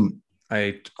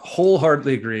 I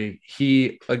wholeheartedly agree.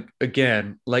 He,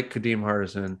 again, like Kadeem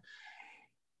Hardison,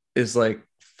 is like,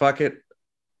 fuck it.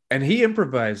 And he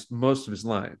improvised most of his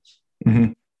lines.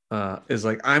 Mm-hmm. Is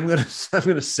like, I'm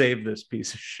gonna save this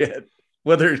piece of shit,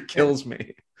 whether it kills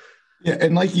me. Yeah,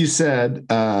 and like you said,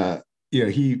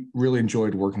 he really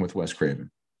enjoyed working with Wes Craven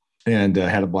and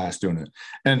had a blast doing it.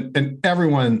 And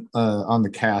everyone on the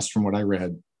cast, from what I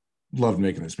read, loved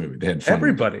making this movie. They had fun.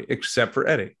 Everybody except for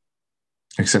Eddie.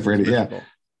 Except for Eddie,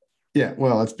 yeah.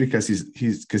 Well, it's because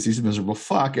he's a miserable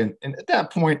fuck. And at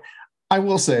that point, I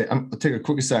will say, I'll take a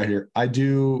quick aside here. I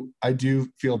do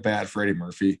feel bad for Eddie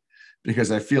Murphy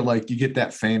because I feel like you get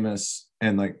that famous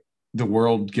and like the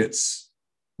world gets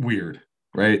weird,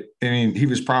 right? I mean, he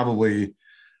was probably,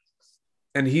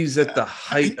 and he's at the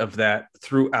height of that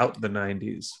throughout the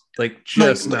 90s, like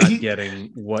just not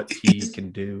getting what he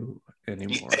can do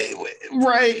anymore.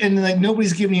 Right. And like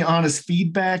nobody's giving you honest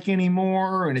feedback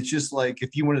anymore. And it's just like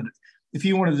if you wanted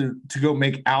to go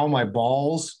make Ow My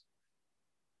Balls,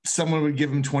 someone would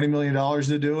give him $20 million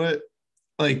to do it.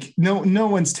 Like no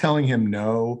one's telling him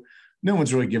no. No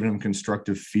one's really giving him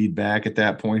constructive feedback at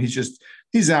that point.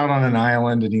 He's out on an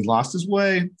island and he lost his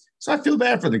way. So I feel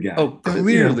bad for the guy. Oh,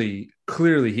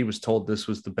 clearly he was told this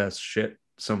was the best shit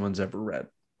someone's ever read.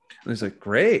 And he's like,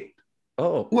 great.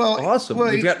 Oh, well, awesome.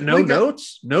 We've got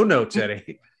notes. No notes,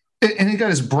 Eddie. And he got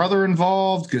his brother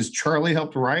involved because Charlie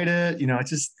helped write it.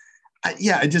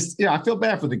 I feel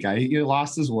bad for the guy. He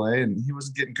lost his way and he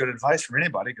wasn't getting good advice from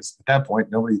anybody because at that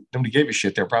point, nobody gave a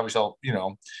shit. They were probably all,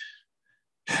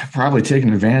 probably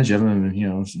taking advantage of him and,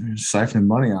 siphoning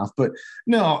money off. But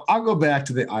no, I'll go back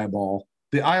to the eyeball.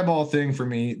 The eyeball thing for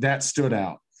me, that stood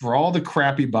out. For all the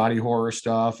crappy body horror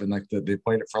stuff and like they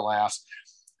played it for laughs.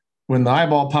 When the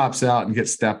eyeball pops out and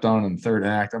gets stepped on in the third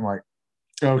act, I'm like,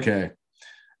 okay.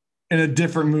 In a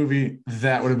different movie,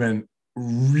 that would have been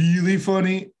really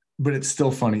funny, but it's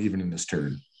still funny even in this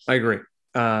turn. I agree.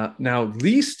 Now,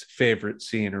 least favorite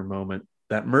scene or moment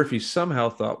that Murphy somehow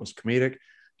thought was comedic,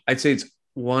 I'd say it's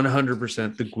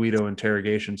 100% the Guido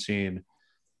interrogation scene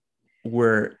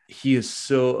where he is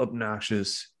so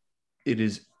obnoxious, it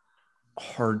is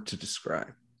hard to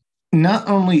describe. Not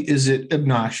only is it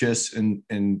obnoxious and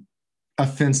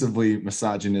offensively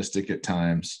misogynistic at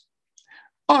times,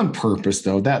 on purpose,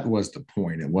 though, that was the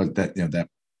point. It was that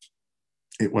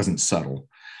it wasn't subtle.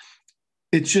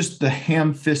 It's just the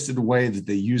ham-fisted way that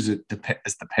they use it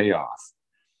as the payoff.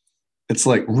 It's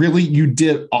like, really, you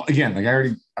did again. Like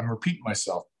I'm repeating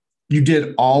myself. You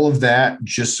did all of that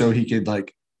just so he could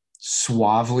like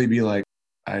suavely be like,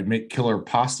 "I'd make killer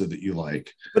pasta that you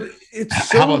like." But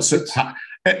it's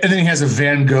and then he has a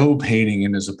Van Gogh painting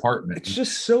in his apartment. It's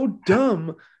just so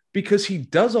dumb because he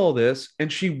does all this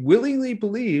and she willingly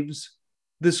believes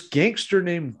this gangster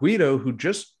named Guido who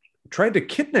just tried to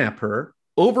kidnap her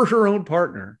over her own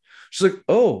partner. She's like,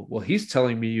 oh, well, he's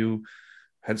telling me you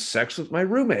had sex with my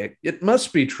roommate. It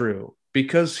must be true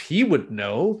because he would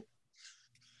know.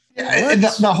 Yeah, and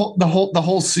the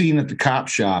whole scene at the cop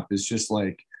shop is just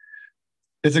like,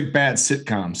 it's like bad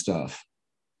sitcom stuff.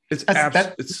 It's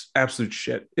absolute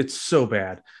shit. It's so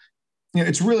bad.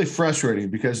 it's really frustrating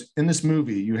because in this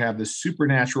movie, you have this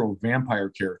supernatural vampire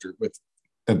character with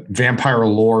a vampire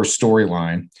lore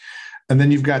storyline. And then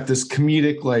you've got this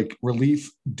comedic like relief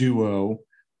duo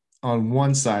on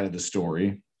one side of the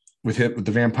story with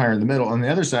the vampire in the middle. On the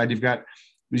other side, you've got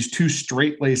these two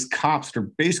straight-laced cops that are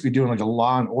basically doing like a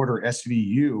Law and Order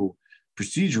SVU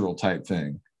procedural type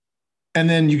thing. And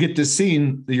then you get this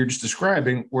scene that you're just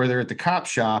describing where they're at the cop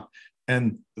shop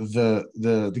and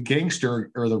the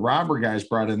gangster or the robber guy's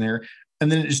brought in there,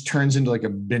 and then it just turns into like a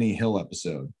Benny Hill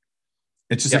episode.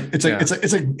 It's just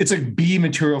it's like B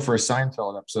material for a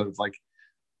Seinfeld episode of like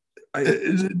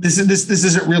this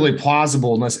isn't really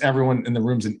plausible unless everyone in the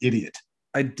room's an idiot.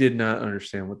 I did not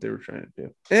understand what they were trying to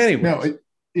do. Anyway, no,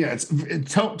 it's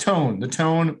tone. The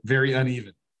tone very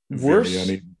uneven.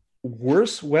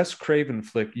 Worst Wes Craven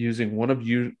flick using one of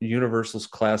Universal's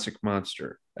classic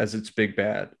monster as its big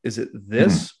bad. Is it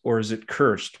this or is it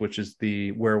Cursed, which is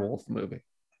the werewolf movie?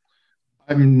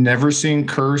 I've never seen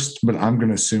Cursed, but I'm going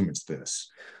to assume it's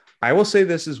this. I will say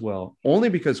this as well, only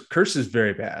because Cursed is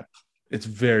very bad. It's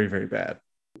very, very bad.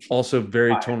 Also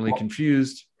very tonally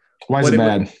confused. Why is it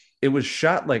bad? It was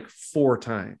shot like 4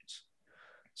 times.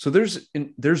 So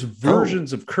there's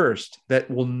versions of Cursed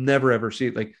that we'll never ever see.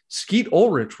 Like Skeet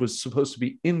Ulrich was supposed to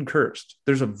be in Cursed.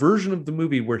 There's a version of the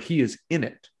movie where he is in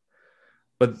it,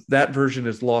 but that version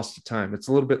is lost to time. It's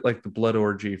a little bit like the blood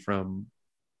orgy from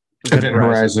Event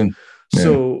Horizon. Yeah.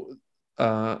 So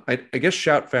I guess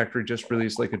Shout Factory just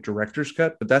released like a director's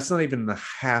cut, but that's not even the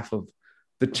half of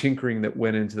the tinkering that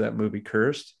went into that movie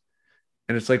Cursed.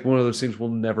 And it's like one of those things we'll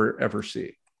never ever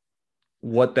see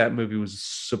what that movie was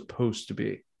supposed to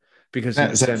be, because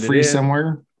is that free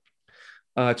somewhere?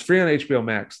 It's free on HBO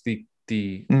Max, the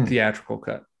theatrical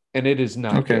cut, and it is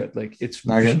not good. Like it's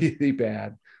not really good.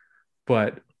 Bad,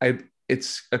 but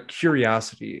it's a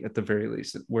curiosity at the very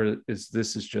least.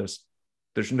 This is just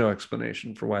there's no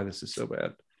explanation for why this is so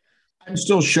bad. I'm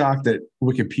still shocked that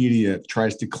Wikipedia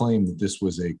tries to claim that this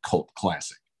was a cult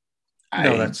classic.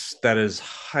 No, that is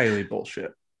highly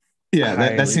bullshit. Yeah,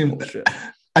 that seems bullshit.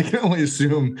 I can only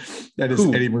assume that is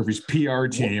Eddie Murphy's PR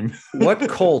team. What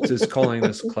cult is calling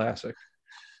this classic?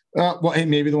 Well, hey,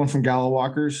 maybe the one from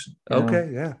Gallowalkers.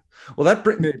 Okay, yeah. Well, that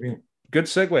maybe good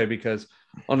segue, because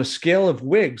on a scale of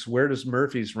wigs, where does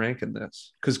Murphy's rank in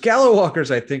this? Because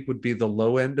Gallowalkers, I think, would be the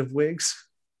low end of wigs.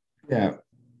 Yeah,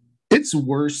 it's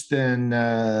worse than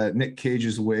Nick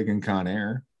Cage's wig in Con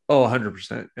Air. Oh,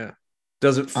 100%. Yeah.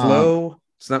 Does it flow?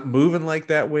 It's not moving like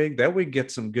that wig. That wig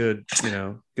gets some good,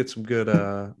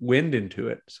 wind into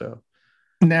it. So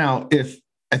now, if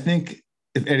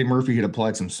Eddie Murphy had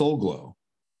applied some Soul Glow,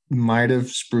 might have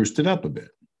spruced it up a bit.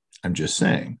 I'm just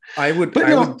saying. I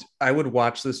would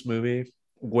watch this movie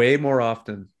way more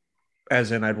often,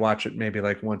 as in I'd watch it maybe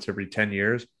like once every 10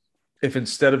 years. If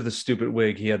instead of the stupid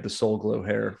wig, he had the Soul Glow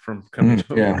hair from Coming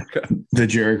to America. The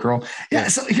Jerry curl. Yeah.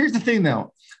 So here's the thing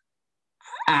though.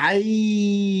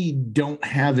 I don't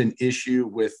have an issue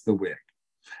with the wig.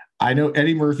 I know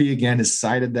Eddie Murphy again has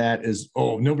cited that as,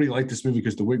 nobody liked this movie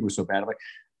because the wig was so bad. I'm like,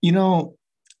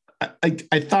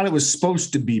 I thought it was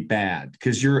supposed to be bad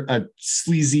because you're a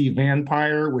sleazy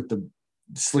vampire with the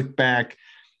slick back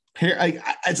hair. I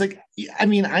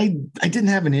didn't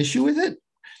have an issue with it.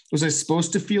 Was I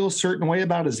supposed to feel a certain way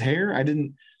about his hair? I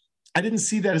didn't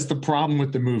see that as the problem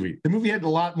with the movie. The movie had a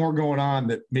lot more going on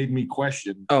that made me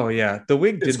question. Oh yeah, the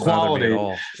wig didn't bother me at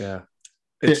all. Yeah,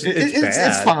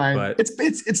 it's fine. But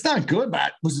it's not good.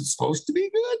 But was it supposed to be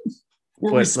good?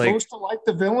 Were we supposed to like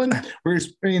the villain?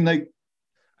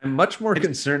 I'm much more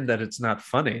concerned that it's not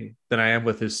funny than I am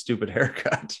with his stupid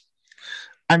haircut.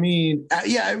 I mean,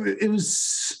 it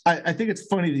was. I think it's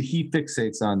funny that he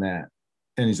fixates on that,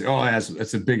 and he's like,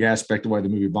 that's a big aspect of why the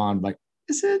movie bombed. Like,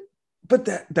 is it? But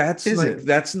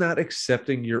that's not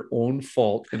accepting your own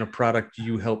fault in a product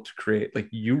you helped create. Like,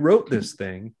 you wrote this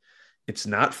thing. It's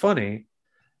not funny.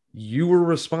 You were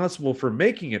responsible for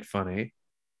making it funny.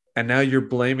 And now you're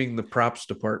blaming the props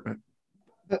department.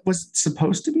 But was it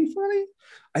supposed to be funny?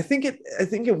 I think it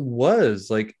was.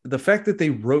 Like, the fact that they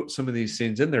wrote some of these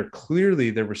scenes in there, clearly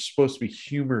there was supposed to be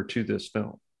humor to this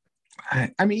film.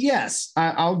 I mean, yes,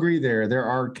 I'll agree there. There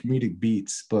are comedic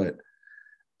beats, but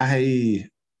I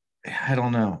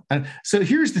don't know. So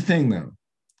here's the thing, though.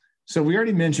 So we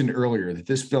already mentioned earlier that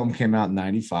this film came out in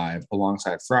 95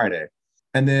 alongside Friday,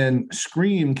 and then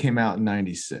Scream came out in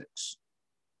 96.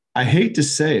 I hate to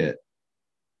say it,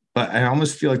 but I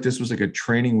almost feel like this was like a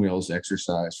training wheels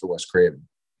exercise for Wes Craven,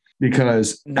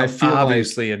 because I feel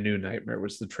obviously a New Nightmare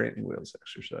was the training wheels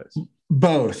exercise.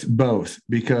 Both,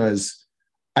 because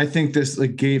I think this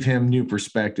gave him new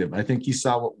perspective. I think he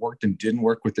saw what worked and didn't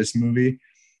work with this movie.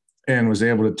 and was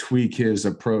able to tweak his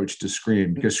approach to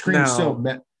Scream, because Scream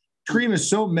is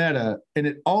so meta, and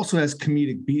it also has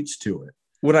comedic beats to it.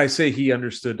 Would I say he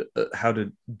understood how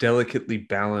to delicately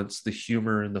balance the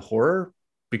humor and the horror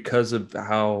because of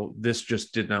how this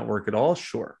just did not work at all?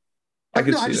 Sure. I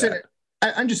could see that.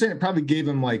 I'm just saying it probably gave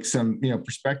him like some,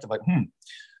 perspective, like,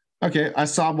 okay, I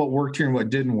saw what worked here and what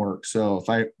didn't work. So if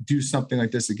I do something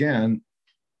like this again,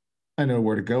 I know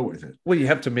where to go with it. Well, you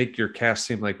have to make your cast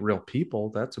seem like real people.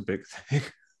 That's a big thing.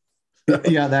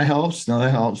 Yeah, that helps. No,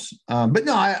 that helps. But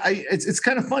no, it's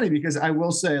kind of funny because I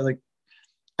will say, like,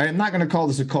 I'm not going to call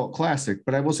this a cult classic,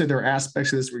 but I will say there are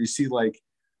aspects of this where you see like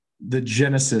the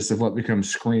genesis of what becomes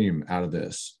Scream out of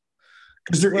this.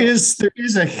 Because there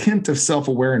is a hint of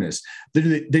self-awareness.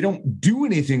 They don't do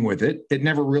anything with it. It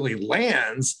never really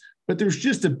lands, but there's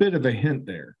just a bit of a hint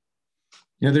there.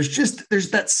 There's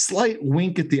that slight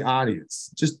wink at the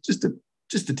audience, just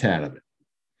a tad of it.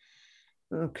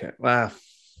 Okay. Well,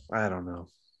 I don't know.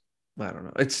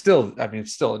 It's still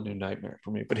a new nightmare for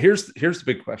me. But here's the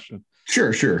big question.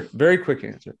 Sure. Very quick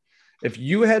answer. If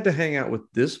you had to hang out with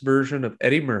this version of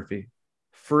Eddie Murphy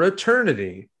for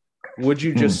eternity, would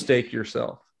you just stake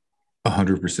yourself?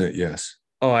 100% yes.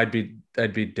 Oh, I'd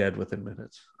be dead within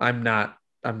minutes. I'm not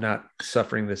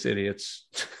suffering this idiot's.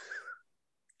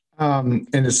 And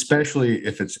especially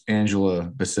if it's Angela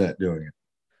Bassett doing it.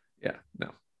 Yeah, no.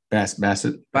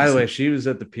 Bassett. By the way, she was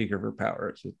at the peak of her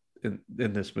powers in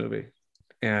this movie,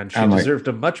 and she deserved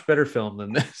a much better film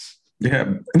than this. Yeah,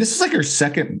 and this is like her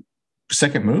second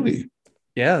movie.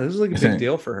 Yeah, this is like a big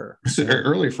deal for her.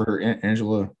 Early for her,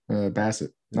 Angela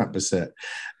Bassett, not Bassett.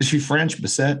 Is she French?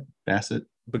 Bassett?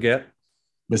 Baguette?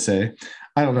 Basset?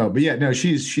 I don't know, but yeah, no,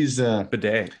 she's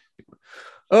bidet.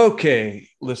 Okay,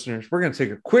 listeners, we're going to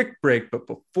take a quick break, but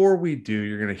before we do,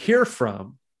 you're going to hear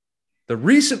from the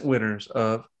recent winners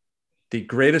of the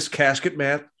greatest casket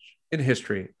match in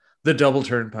history, the Double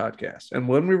Turn Podcast. And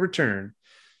when we return,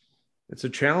 it's a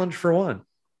challenge for one.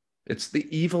 It's the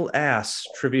Evil Ass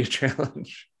Trivia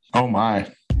Challenge. Oh,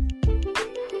 my.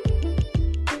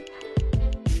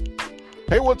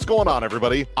 Hey, what's going on,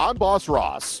 everybody? I'm Boss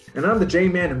Ross. And I'm the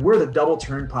J-Man, and we're the Double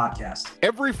Turn Podcast.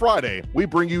 Every Friday, we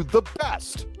bring you the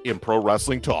best in pro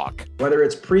wrestling talk. Whether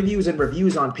it's previews and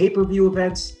reviews on pay-per-view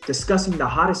events, discussing the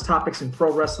hottest topics in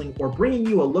pro wrestling, or bringing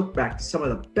you a look back to some of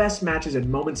the best matches and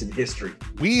moments in history.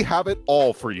 We have it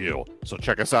all for you. So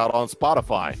check us out on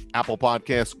Spotify, Apple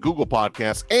Podcasts, Google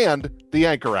Podcasts, and the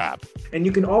Anchor app. And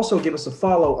you can also give us a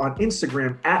follow on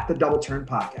Instagram at the Double Turn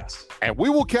Podcast. And we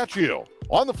will catch you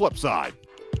on the flip side.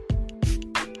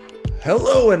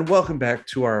 Hello and welcome back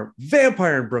to our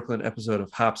Vampire in Brooklyn episode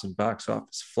of Hops and Box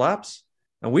Office Flops.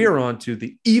 And we are on to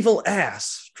the Evil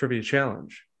Ass Trivia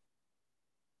Challenge.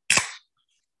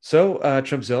 So,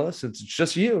 Chumpzilla, since it's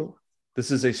just you, this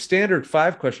is a standard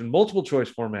 5-question multiple choice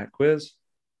format quiz.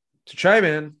 To chime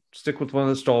in, stick with one of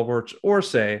the stalwarts or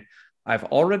say, I've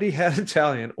already had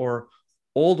Italian or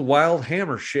old wild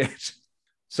hammer shit.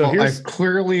 So I've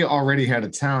clearly already had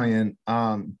Italian,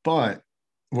 but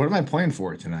what am I playing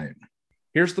for tonight?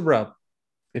 Here's the rub.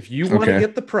 If you want to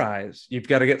get the prize, you've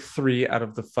got to get 3 out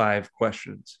of the 5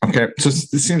 questions. Okay. So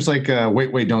it seems like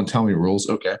wait, don't tell me rules.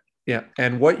 Okay. Yeah.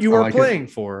 And what you are playing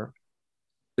for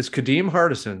is Kadeem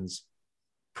Hardison's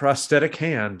prosthetic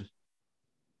hand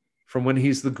from when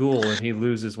he's the ghoul and he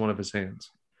loses one of his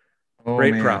hands. Oh,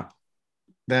 great man. prop.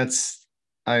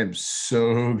 I'm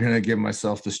so going to give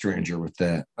myself the stranger with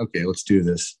that. Okay, let's do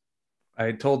this.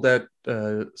 I told that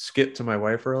skit to my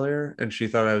wife earlier, and she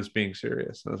thought I was being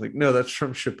serious. I was like, no, that's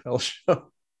from Chappelle's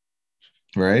Show.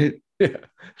 Right? Yeah.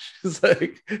 She's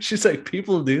like,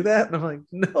 people do that? And I'm like,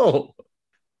 no.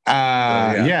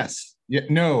 Yeah. Yes. Yeah.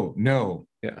 No.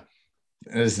 Yeah.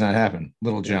 That does not happen.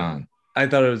 Little John. I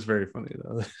thought it was very funny,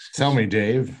 though. Tell me,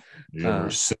 Dave, you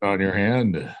ever sit on your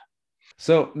hand?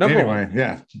 So, number one.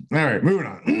 Yeah. All right, moving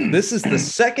on. This is the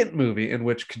second movie in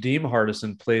which Kadeem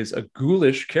Hardison plays a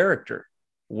ghoulish character.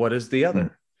 What is the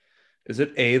other? Is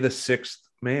it A, The Sixth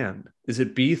Man? Is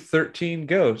it B, 13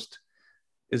 Ghost?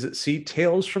 Is it C,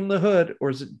 Tales from the Hood? Or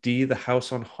is it D, The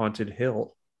House on Haunted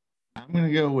Hill? I'm going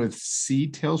to go with C,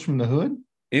 Tales from the Hood.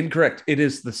 Incorrect. It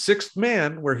is The Sixth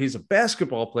Man, where he's a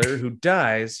basketball player who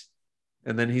dies,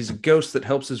 and then he's a ghost that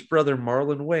helps his brother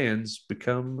Marlon Wayans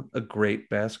become a great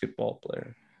basketball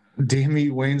player. Damn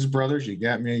you, Wayans brothers, you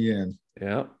got me again.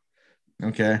 Yeah.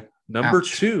 Okay. Number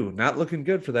 2, not looking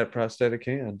good for that prosthetic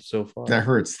hand so far. That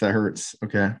hurts.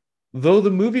 Okay. Though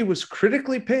the movie was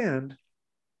critically panned,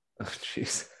 oh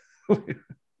jeez,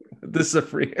 this is a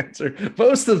free answer.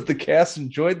 Most of the cast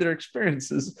enjoyed their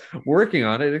experiences working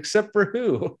on it, except for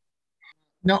who?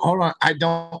 No, hold on. I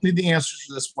don't need the answers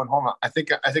for this one. Hold on. I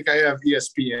think I have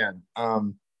ESPN.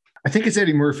 I think it's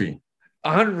Eddie Murphy.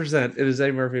 100%. It is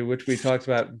Eddie Murphy, which we talked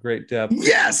about in great depth.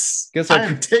 Yes. Guess I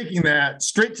am taking that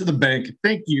straight to the bank.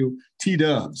 Thank you,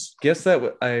 T-Dubs. Guess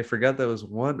that I forgot that was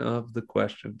one of the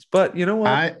questions. But you know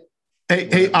what?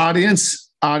 Hey,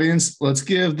 audience, let's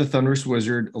give the Thunderous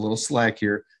Wizard a little slack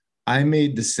here. I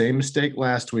made the same mistake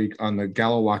last week on the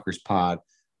Gallo Walkers pod.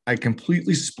 I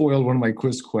completely spoiled one of my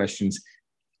quiz questions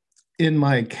in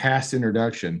my cast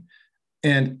introduction.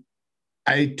 And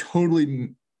I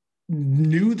totally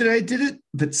knew that I did it,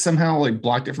 but somehow like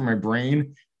blocked it from my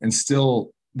brain and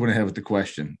still went ahead with the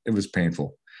question. It was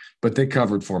painful, but they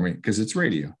covered for me because it's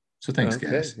radio. So thanks,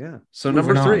 guys. Yeah. So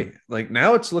Moving number 3, on. like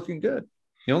now it's looking good.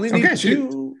 You only need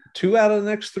two out of the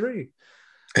next 3.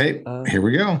 Hey, here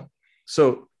we go.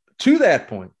 So to that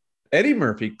point, Eddie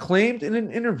Murphy claimed in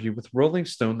an interview with Rolling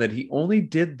Stone that he only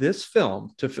did this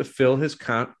film to fulfill his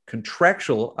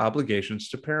contractual obligations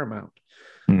to Paramount.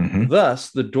 Mm-hmm. Thus,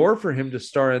 the door for him to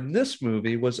star in this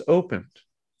movie was opened.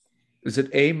 Is it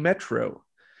A, Metro?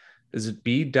 Is it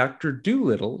B, Dr.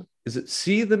 Dolittle? Is it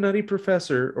C, The Nutty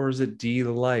Professor? Or is it D,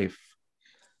 Life?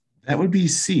 That would be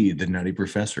C, The Nutty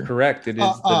Professor. Correct. It is.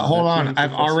 Hold on.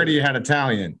 I've already had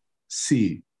Italian.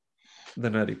 C. The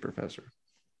Nutty Professor.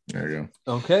 There you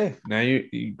go. Okay. Now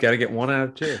you got to get 1 out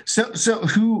of 2. So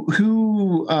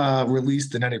who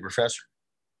released The Nutty Professor?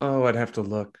 Oh, I'd have to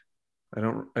look. I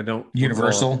don't.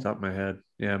 Universal? Off the top of my head.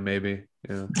 Yeah, maybe.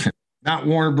 Yeah. Not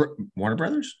Warner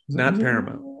Brothers? Not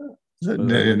Paramount.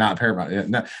 Not Paramount.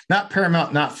 Yeah. Not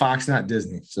Paramount, not Fox, not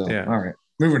Disney. So, yeah. All right.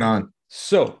 Moving on.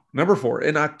 So, number 4,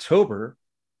 in October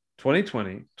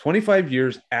 2020, 25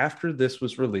 years after this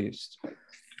was released,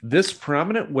 this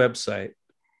prominent website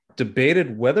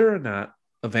debated whether or not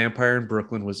A Vampire in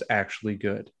Brooklyn was actually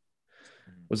good.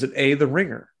 Was it A, The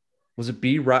Ringer? Was it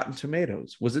B, Rotten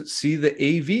Tomatoes? Was it C, the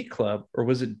AV Club? Or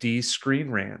was it D,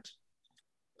 Screen Rant?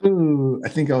 Ooh, I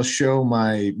think I'll show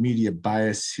my media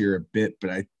bias here a bit, but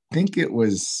I think it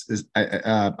was.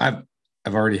 I've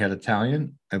already had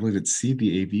Italian. I believe it's C,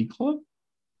 the AV Club.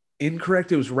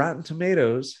 Incorrect. It was Rotten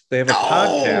Tomatoes. They have a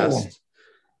podcast.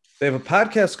 They have a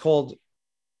podcast called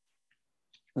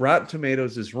Rotten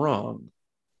Tomatoes is Wrong.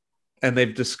 And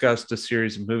they've discussed a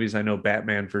series of movies. I know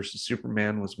Batman versus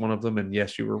Superman was one of them. And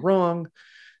yes, you were wrong.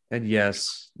 And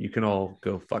yes, you can all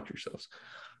go fuck yourselves.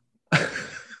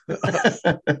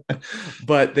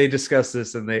 But they discussed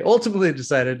this and they ultimately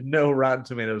decided no, Rotten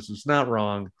Tomatoes was not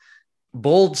wrong.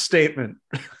 Bold statement.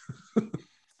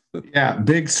 Yeah,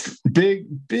 big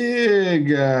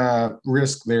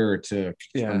risk there to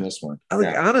on this one.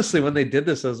 Honestly, when they did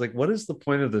this, I was like, what is the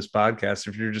point of this podcast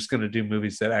if you're just going to do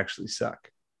movies that actually suck?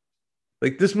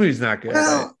 Like, this movie's not good.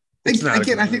 Well, it's not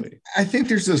again, I think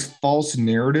there's this false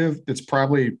narrative that's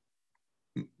probably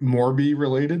Morbi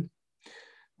related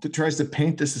that tries to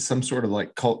paint this as some sort of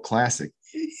like cult classic.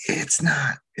 It's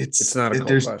not. It's not a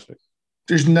cult classic.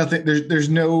 There's nothing. There's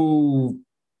no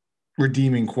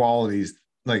redeeming qualities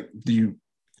like you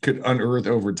could unearth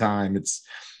over time. It's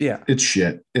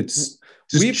shit. It's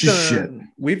just shit.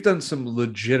 We've done some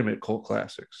legitimate cult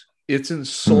classics. It's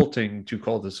insulting to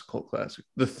call this a cult classic.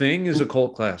 The Thing is a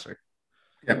cult classic.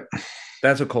 Yep.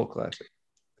 That's a cult classic.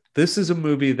 This is a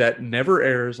movie that never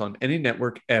airs on any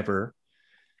network ever,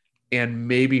 and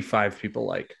maybe 5 people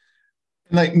like.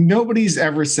 Like, nobody's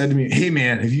ever said to me, "Hey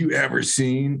man, have you ever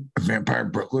seen A Vampire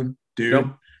in Brooklyn, dude?"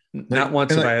 Nope. Not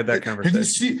once have I had that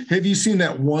conversation. Have you seen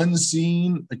that one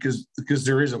scene? Because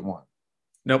there isn't one.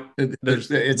 Nope.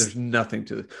 There's nothing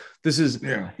to this. This is,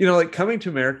 like Coming to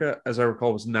America, as I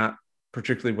recall, was not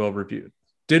particularly well reviewed.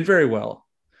 Did very well.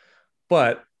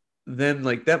 But then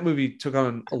like that movie took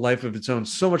on a life of its own,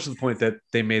 so much to the point that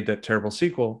they made that terrible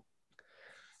sequel.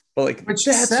 But like,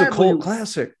 that's a cult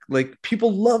classic. Like,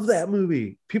 people love that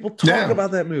movie. People talk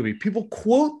about that movie. People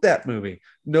quote that movie.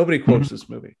 Nobody quotes this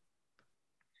movie.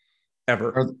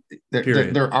 Ever.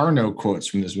 There are no quotes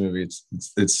from this movie. It's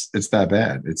that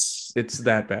bad. It's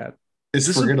that bad.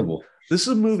 It's forgettable. This is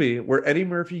a movie where Eddie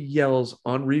Murphy yells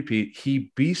on repeat,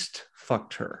 "He beast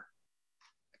fucked her,"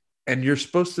 and you're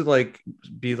supposed to like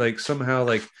be like somehow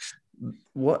like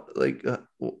what like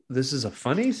this is a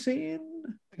funny scene.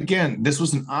 Again, this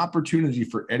was an opportunity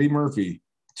for Eddie Murphy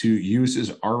to use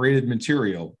his R-rated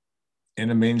material in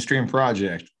a mainstream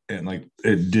project, and like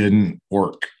it didn't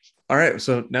work. All right,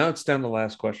 so now it's down to the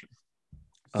last question.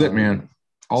 That's it, man.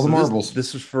 All the marbles.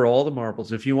 This is for all the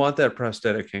marbles. If you want that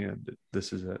prosthetic hand,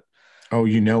 this is it. Oh,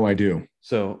 I do.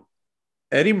 So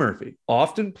Eddie Murphy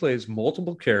often plays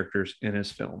multiple characters in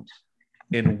his films.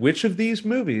 In which of these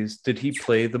movies did he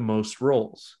play the most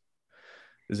roles?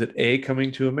 Is it A,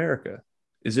 Coming to America,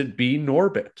 Is it B,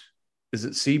 Norbit? Is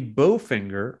it C,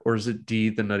 Bowfinger? Or is it D,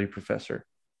 the Nutty Professor?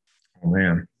 Oh,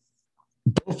 man.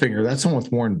 Bowfinger, that's the one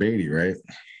with Warren Beatty, right?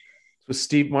 It's with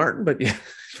Steve Martin, but yeah,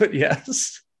 but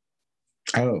yes.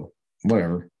 Oh,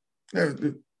 whatever.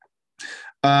 Ghetto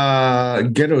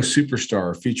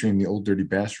Superstar featuring the Old Dirty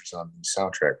Bastards on the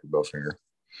soundtrack for Bowfinger.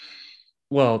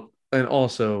 Well, and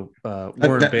also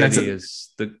Warren Beatty is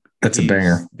a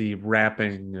banger. The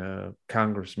rapping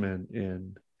congressman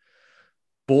in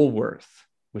Bulworth,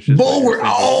 which is Bulworth.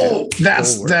 Oh,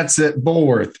 that's it.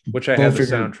 Bulworth, which I have the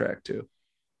soundtrack to.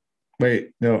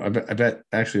 Wait, no, I bet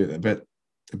it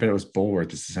was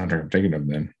Bulworth. It's the soundtrack I'm thinking of.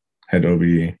 Then had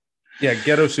OBE. Yeah,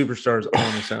 Ghetto Superstars on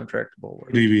the soundtrack to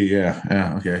Bulworth. DB,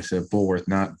 yeah. Okay, I said Bulworth,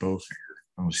 not Bowfinger.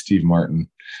 Oh, Steve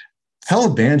Martin. Hell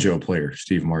of a banjo player,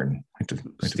 Steve Martin.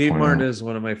 Steve Martin is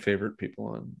one of my favorite people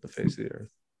on the face of the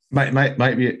earth.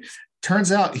 Might be.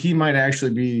 Turns out he might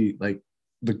actually be like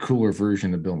the cooler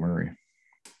version of Bill Murray.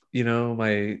 You know,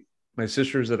 my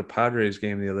sister was at a Padres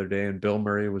game the other day, and Bill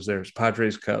Murray was there. It's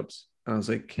Padres Cubs. I was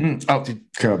like,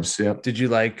 Cubs. Yep. Did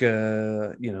you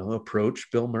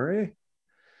approach Bill Murray?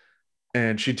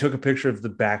 And she took a picture of the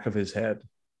back of his head.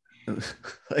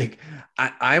 Like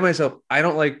I myself, I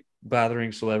don't like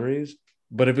bothering celebrities,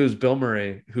 but if it was Bill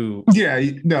Murray, who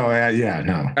no,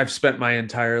 I've spent my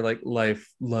entire life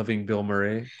loving Bill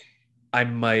Murray, I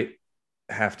might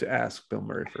have to ask Bill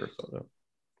Murray for a photo.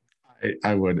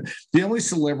 I would. The only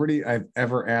celebrity I've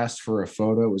ever asked for a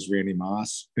photo was Randy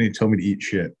Moss, and he told me to eat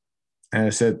shit. And I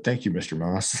said, "Thank you, Mr.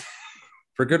 Moss,"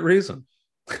 for good reason.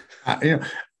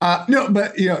 No,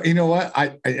 but you know what?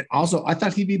 I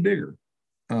thought he'd be bigger.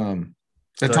 I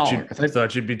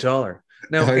thought you'd be taller.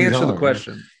 Now answer the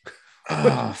question.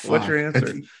 What's your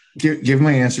answer? Give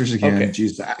my answers again. Okay.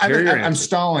 Jeez, I'm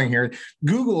stalling here.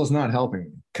 Google is not helping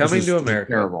me. Coming to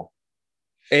America. Terrible.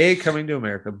 A, Coming to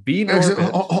America. B,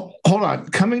 Norbit. Hold on.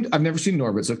 I've never seen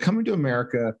Norbit. So Coming to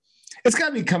America, it's got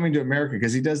to be Coming to America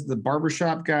because he does the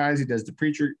barbershop guys. He does the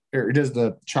preacher, or he does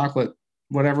the chocolate,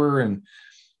 whatever. And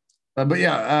but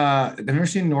yeah, I've never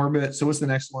seen Norbit. So what's the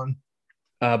next one?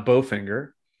 Bowfinger.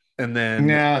 And then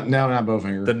no, not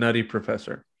Bowfinger. The Nutty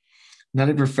Professor.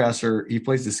 Nutty Professor. He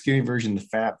plays the skinny version, the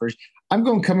fat version. I'm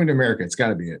going Coming to America. It's got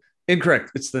to be it.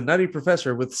 Incorrect. It's the Nutty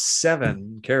Professor with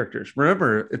 7 characters.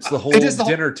 Remember, it's the whole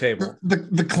dinner table.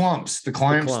 The clumps.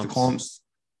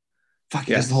 Fuck,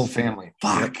 yes. It's the whole family.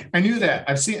 Fuck. Yep. I knew that.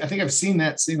 I think I've seen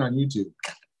that scene on YouTube.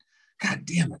 God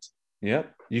damn it.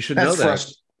 Yep. You should know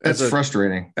that. That's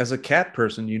frustrating. As a cat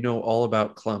person, you know all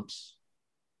about clumps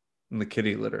in the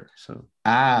kitty litter. So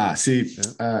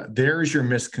there's your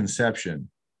misconception,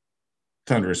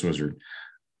 Thunderous Wizard.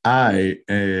 I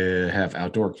have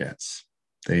outdoor cats.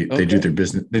 They do their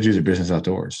business. They do their business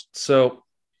outdoors. So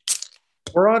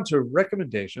we're on to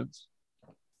recommendations.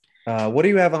 What do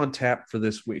you have on tap for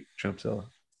this week, Chumpzilla?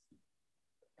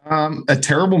 A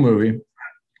terrible movie.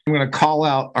 I'm going to call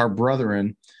out our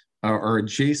brethren, our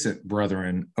adjacent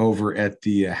brethren, over at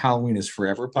the Halloween is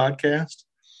Forever podcast,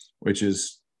 which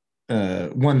is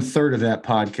 1/3 of that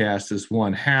podcast is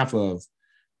 1/2 of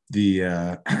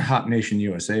the Hop Nation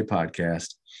USA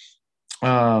podcast.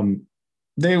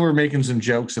 They were making some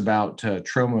jokes about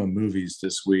Troma movies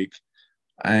this week,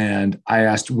 and I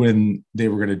asked when they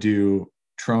were going to do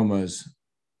Troma's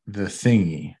The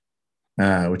Thingy,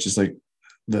 which is like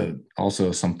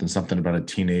also something about a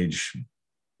teenage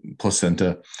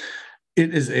placenta.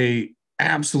 It is a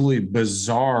absolutely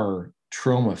bizarre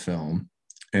Troma film,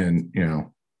 and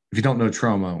if you don't know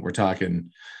Troma, we're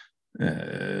talking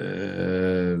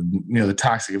the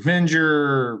Toxic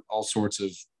Avenger, all sorts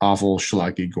of awful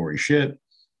schlocky gory shit.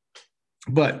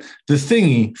 But The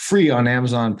Thingy, free on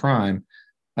Amazon Prime,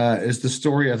 is the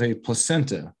story of a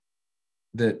placenta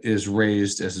that is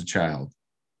raised as a child.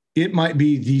 It might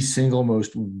be the single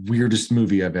most weirdest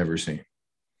movie I've ever seen.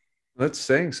 That's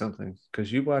saying something,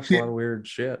 because you watch a lot of weird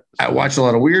shit. So. I watch a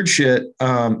lot of weird shit.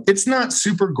 It's not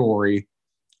super gory.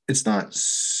 It's not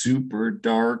super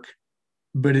dark,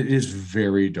 but it is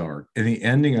very dark. And the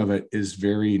ending of it is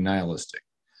very nihilistic.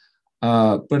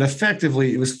 But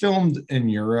effectively, it was filmed in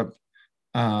Europe.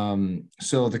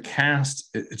 So the cast,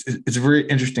 it's a very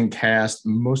interesting cast.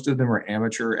 Most of them are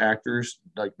amateur actors,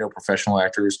 like no professional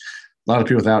actors. A lot of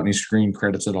people without any screen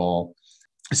credits at all.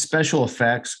 Special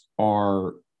effects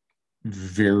are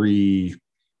very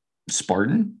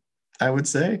Spartan, I would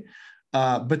say.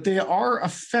 But they are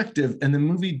effective, and the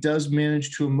movie does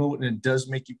manage to emote, and it does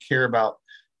make you care about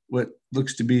what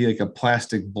looks to be like a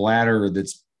plastic bladder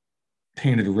that's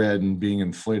painted red and being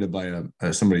inflated by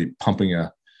somebody pumping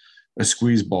a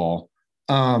squeeze ball.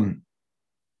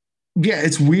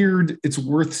 It's weird. It's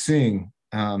worth seeing.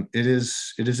 It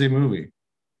is a movie.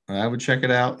 I would check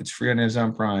it out. It's free on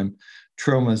Amazon Prime.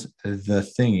 Troma's The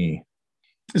Thingy.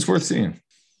 It's worth seeing.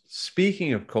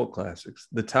 Speaking of cult classics,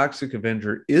 The Toxic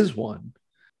Avenger is one,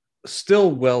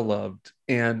 still well loved.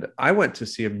 And I went to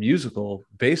see a musical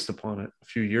based upon it a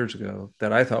few years ago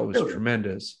that I thought was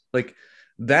tremendous. Like,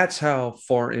 that's how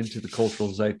far into the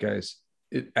cultural zeitgeist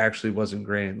it actually was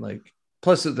ingrained. Like,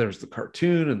 plus there's the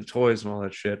cartoon and the toys and all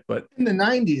that shit. But in the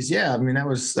 90s, yeah. I mean, that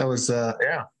was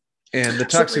yeah. And The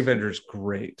Toxic Avenger is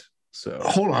great. So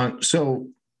hold on. So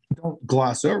don't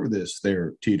gloss over this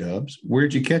there, T-Dubs.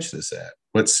 Where'd you catch this at?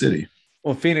 What city?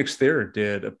 Well, Phoenix Theater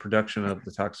did a production of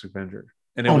The Toxic Avenger.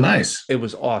 And nice. It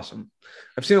was awesome.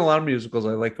 I've seen a lot of musicals.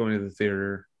 I like going to the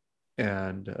theater,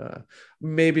 and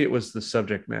maybe it was the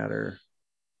subject matter,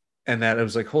 and that it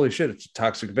was like, holy shit, it's a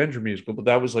Toxic Avenger musical. But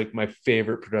that was like my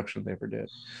favorite production they ever did.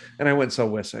 And I went and saw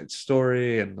West Side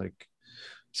Story and like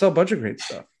saw a bunch of great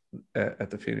stuff at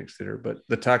the Phoenix Theater. But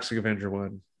the Toxic Avenger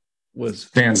one was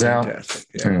stands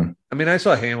fantastic. out. Yeah. I mean, I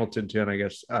saw Hamilton too, and I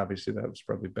guess obviously that was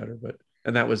probably better,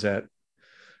 and that was at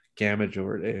Gamage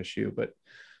over at ASU. But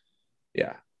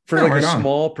yeah, for a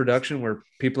small production where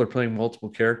people are playing multiple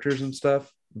characters and stuff,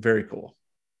 very cool.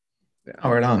 Yeah.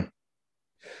 All right on.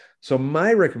 So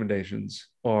my recommendations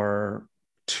are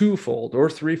twofold or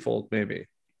threefold, maybe,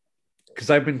 because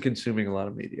I've been consuming a lot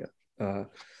of media.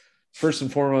 First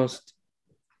and foremost,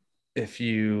 if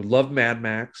you love Mad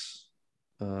Max,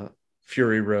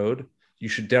 Fury Road, you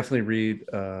should definitely read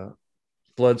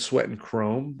Blood, Sweat, and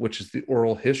Chrome, which is the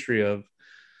oral history of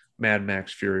Mad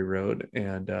Max Fury Road.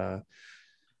 And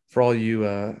for all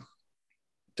you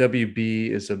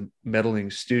WB is a meddling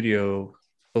studio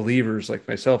believers like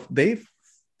myself, they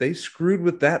screwed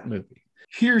with that movie.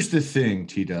 Here's the thing,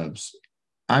 T-Dubs.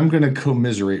 I'm going to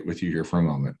commiserate with you here for a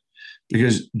moment,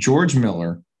 because George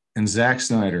Miller and Zack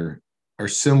Snyder are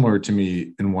similar to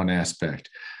me in one aspect.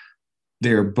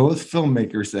 They are both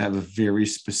filmmakers that have a very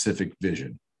specific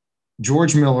vision.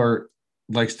 George Miller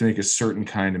likes to make a certain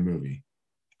kind of movie.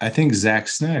 I think Zack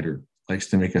Snyder likes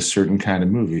to make a certain kind of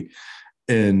movie.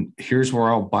 And here's where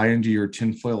I'll buy into your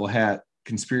tinfoil hat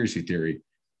conspiracy theory.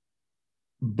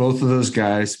 Both of those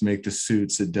guys make the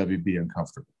suits at WB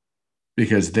uncomfortable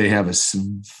because they have a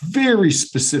very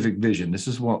specific vision. This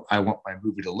is what I want my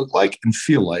movie to look like and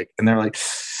feel like. And they're like,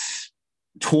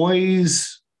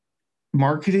 toys,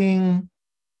 marketing,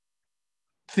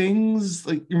 things,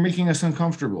 like, you're making us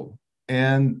uncomfortable.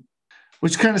 And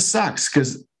which kind of sucks,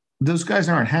 because those guys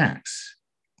aren't hacks.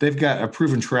 They've got a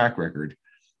proven track record.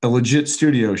 A legit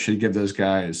studio should give those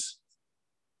guys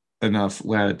enough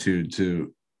latitude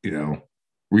to,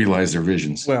 realize their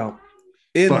visions. Well,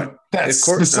 but that's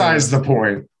besides the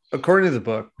point. According to the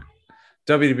book,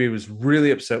 WB was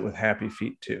really upset with Happy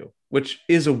Feet 2, which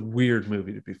is a weird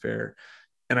movie, to be fair.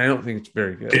 And I don't think it's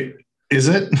very good. Is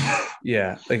it?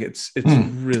 Yeah. Like it's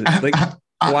really like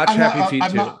watch Happy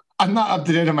Feet 2. I'm not up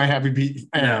to date on my Happy Feet.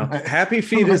 No, Happy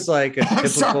Feet is like a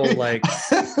typical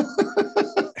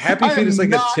Happy Feet is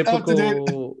like a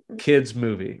typical kids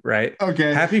movie, right?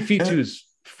 Okay. Happy Feet 2 is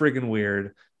friggin'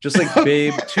 weird. Just like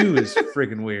Babe 2 is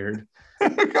friggin' weird.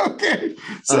 Okay.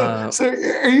 So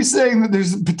are you saying that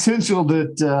there's a potential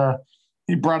that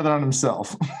he brought it on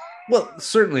himself? Well,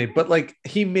 certainly, but like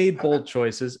he made bold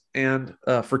choices, and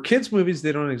for kids' movies,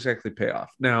 they don't exactly pay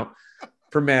off. Now,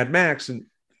 for Mad Max, and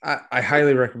I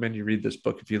highly recommend you read this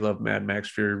book if you love Mad Max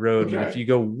Fury Road. Okay. And if you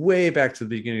go way back to the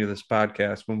beginning of this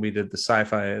podcast when we did the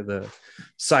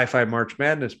sci-fi March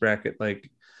Madness bracket,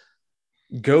 like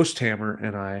Ghost Hammer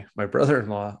and my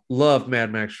brother-in-law, loved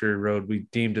Mad Max Fury Road. We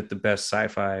deemed it the best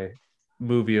sci-fi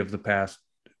movie of the past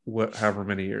however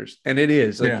many years, and it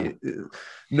is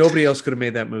nobody else could have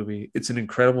made that movie. It's an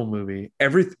incredible movie.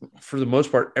 For the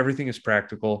most part, everything is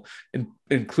practical,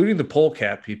 including the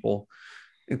polecat people,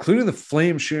 including the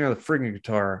flames shooting out of the friggin'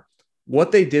 guitar.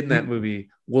 What they did in that movie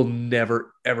will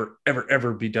never, ever, ever,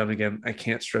 ever be done again. I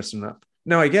can't stress enough.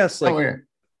 Now, I guess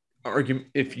argument,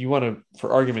 if you want to,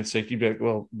 for argument's sake, you'd be like,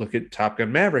 well, look at Top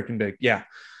Gun Maverick and be like, yeah.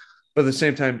 But at the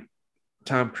same time,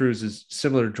 Tom Cruise is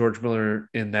similar to George Miller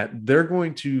in that they're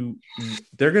going to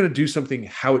do something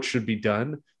how it should be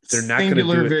done. They're not going to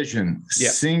do vision. Yeah.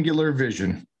 Singular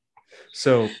vision.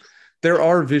 So there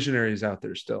are visionaries out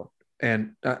there still.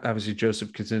 And obviously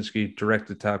Joseph Kosinski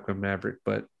directed Top Gun Maverick,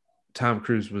 but Tom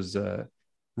Cruise was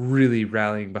really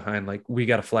rallying behind, like, we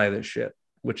got to fly this shit,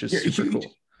 which is super cool.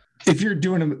 If you're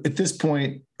doing them at this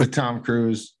point with Tom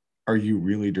Cruise, are you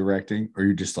really directing, or are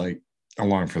you just like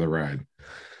along for the ride?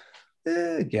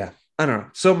 Yeah, I don't know.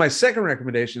 So my second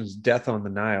recommendation is Death on the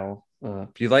Nile.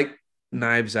 If you like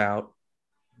Knives Out,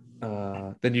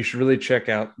 then you should really check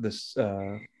out this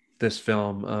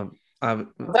film.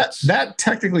 That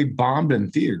technically bombed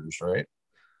in theaters, right?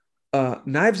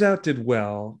 Knives Out did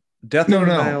well. Death on the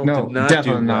Nile did not Death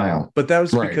do on the well, Nile. but that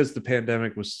was Right. because the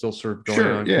pandemic was still sort of going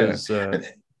Sure, on. yeah. Because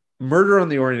Murder on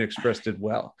the Orient Express did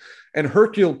well, and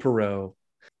Hercule Poirot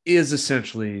is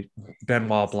essentially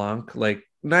Benoit Blanc. Like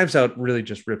Knives Out really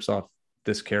just rips off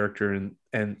this character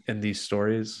and these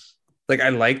stories. Like I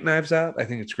like Knives Out. I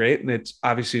think it's great, and it's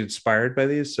obviously inspired by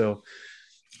these. So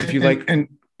if you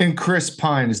and Chris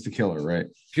Pine is the killer, right?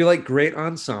 If you like great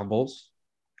ensembles,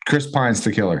 Chris Pine's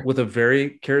the killer with a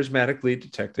very charismatic lead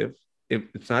detective.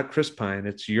 It's not Chris Pine.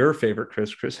 It's your favorite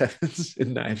Chris Evans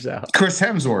in Knives Out. Chris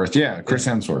Hemsworth. Yeah, Chris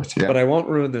Hemsworth. Yeah. But I won't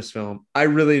ruin this film. I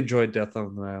really enjoyed Death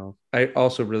on the Nile. I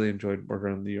also really enjoyed Murder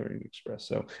on the Orient Express.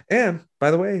 So, and by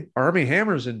the way, Armie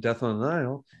Hammer's in Death on the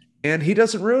Nile, and he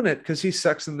doesn't ruin it because he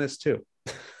sucks in this too.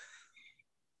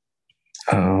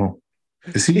 Oh,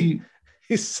 is he?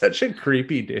 He's such a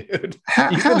creepy dude.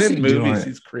 How's Even in he movies, doing?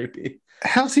 he's creepy.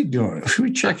 How's he doing? Should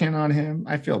we check in on him?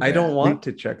 I feel bad. I don't want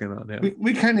to check in on him.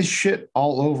 We kind of shit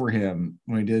all over him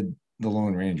when we did The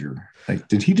Lone Ranger. Like,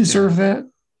 did he deserve that?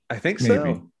 I think Maybe.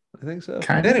 so. I think so.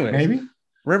 Kind of. Anyway, Maybe.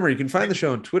 Remember, you can find the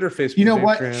show on Twitter, Facebook. You know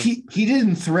what? Instagram. He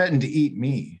didn't threaten to eat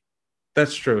me.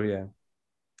 That's true. Yeah.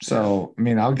 So, I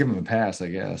mean, I'll give him a pass, I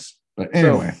guess. But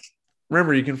anyway. So,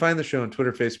 remember, you can find the show on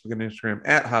Twitter, Facebook, and Instagram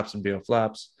at Hops and BO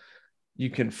Flops. You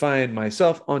can find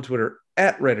myself on Twitter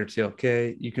at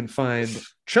WriterTLK. You can find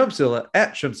Chumpzilla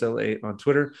at Chumpzilla8 on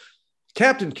Twitter.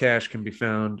 Captain Cash can be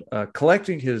found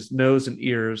collecting his nose and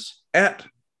ears at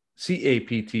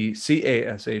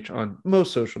CAPTCASH on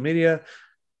most social media.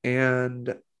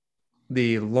 And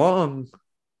the long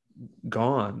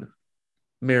gone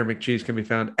Mayor McCheese can be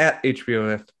found at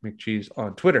HBOF McCheese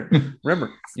on Twitter.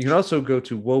 Remember, you can also go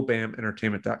to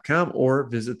wobamentertainment.com or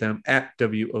visit them at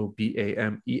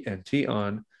WOBAMENT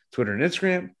on Twitter and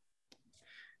Instagram.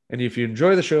 And if you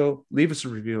enjoy the show, leave us a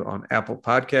review on Apple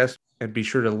Podcasts and be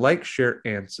sure to like, share,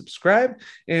 and subscribe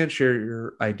and share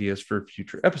your ideas for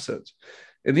future episodes.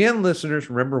 In the end,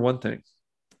 listeners, remember one thing.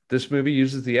 This movie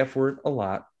uses the F word a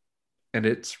lot, and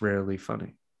it's rarely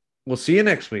funny. We'll see you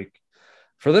next week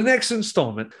for the next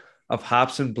installment of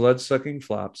Hops and Blood-Sucking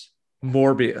Flops,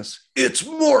 Morbius. It's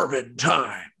Morbid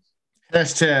time.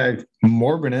 Hashtag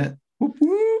Morbin it. Whoop,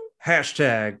 whoop.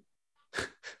 Hashtag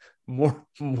more,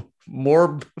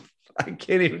 I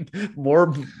can't even, more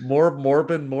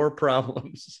Morbin, more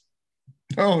problems.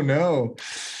 Oh, no.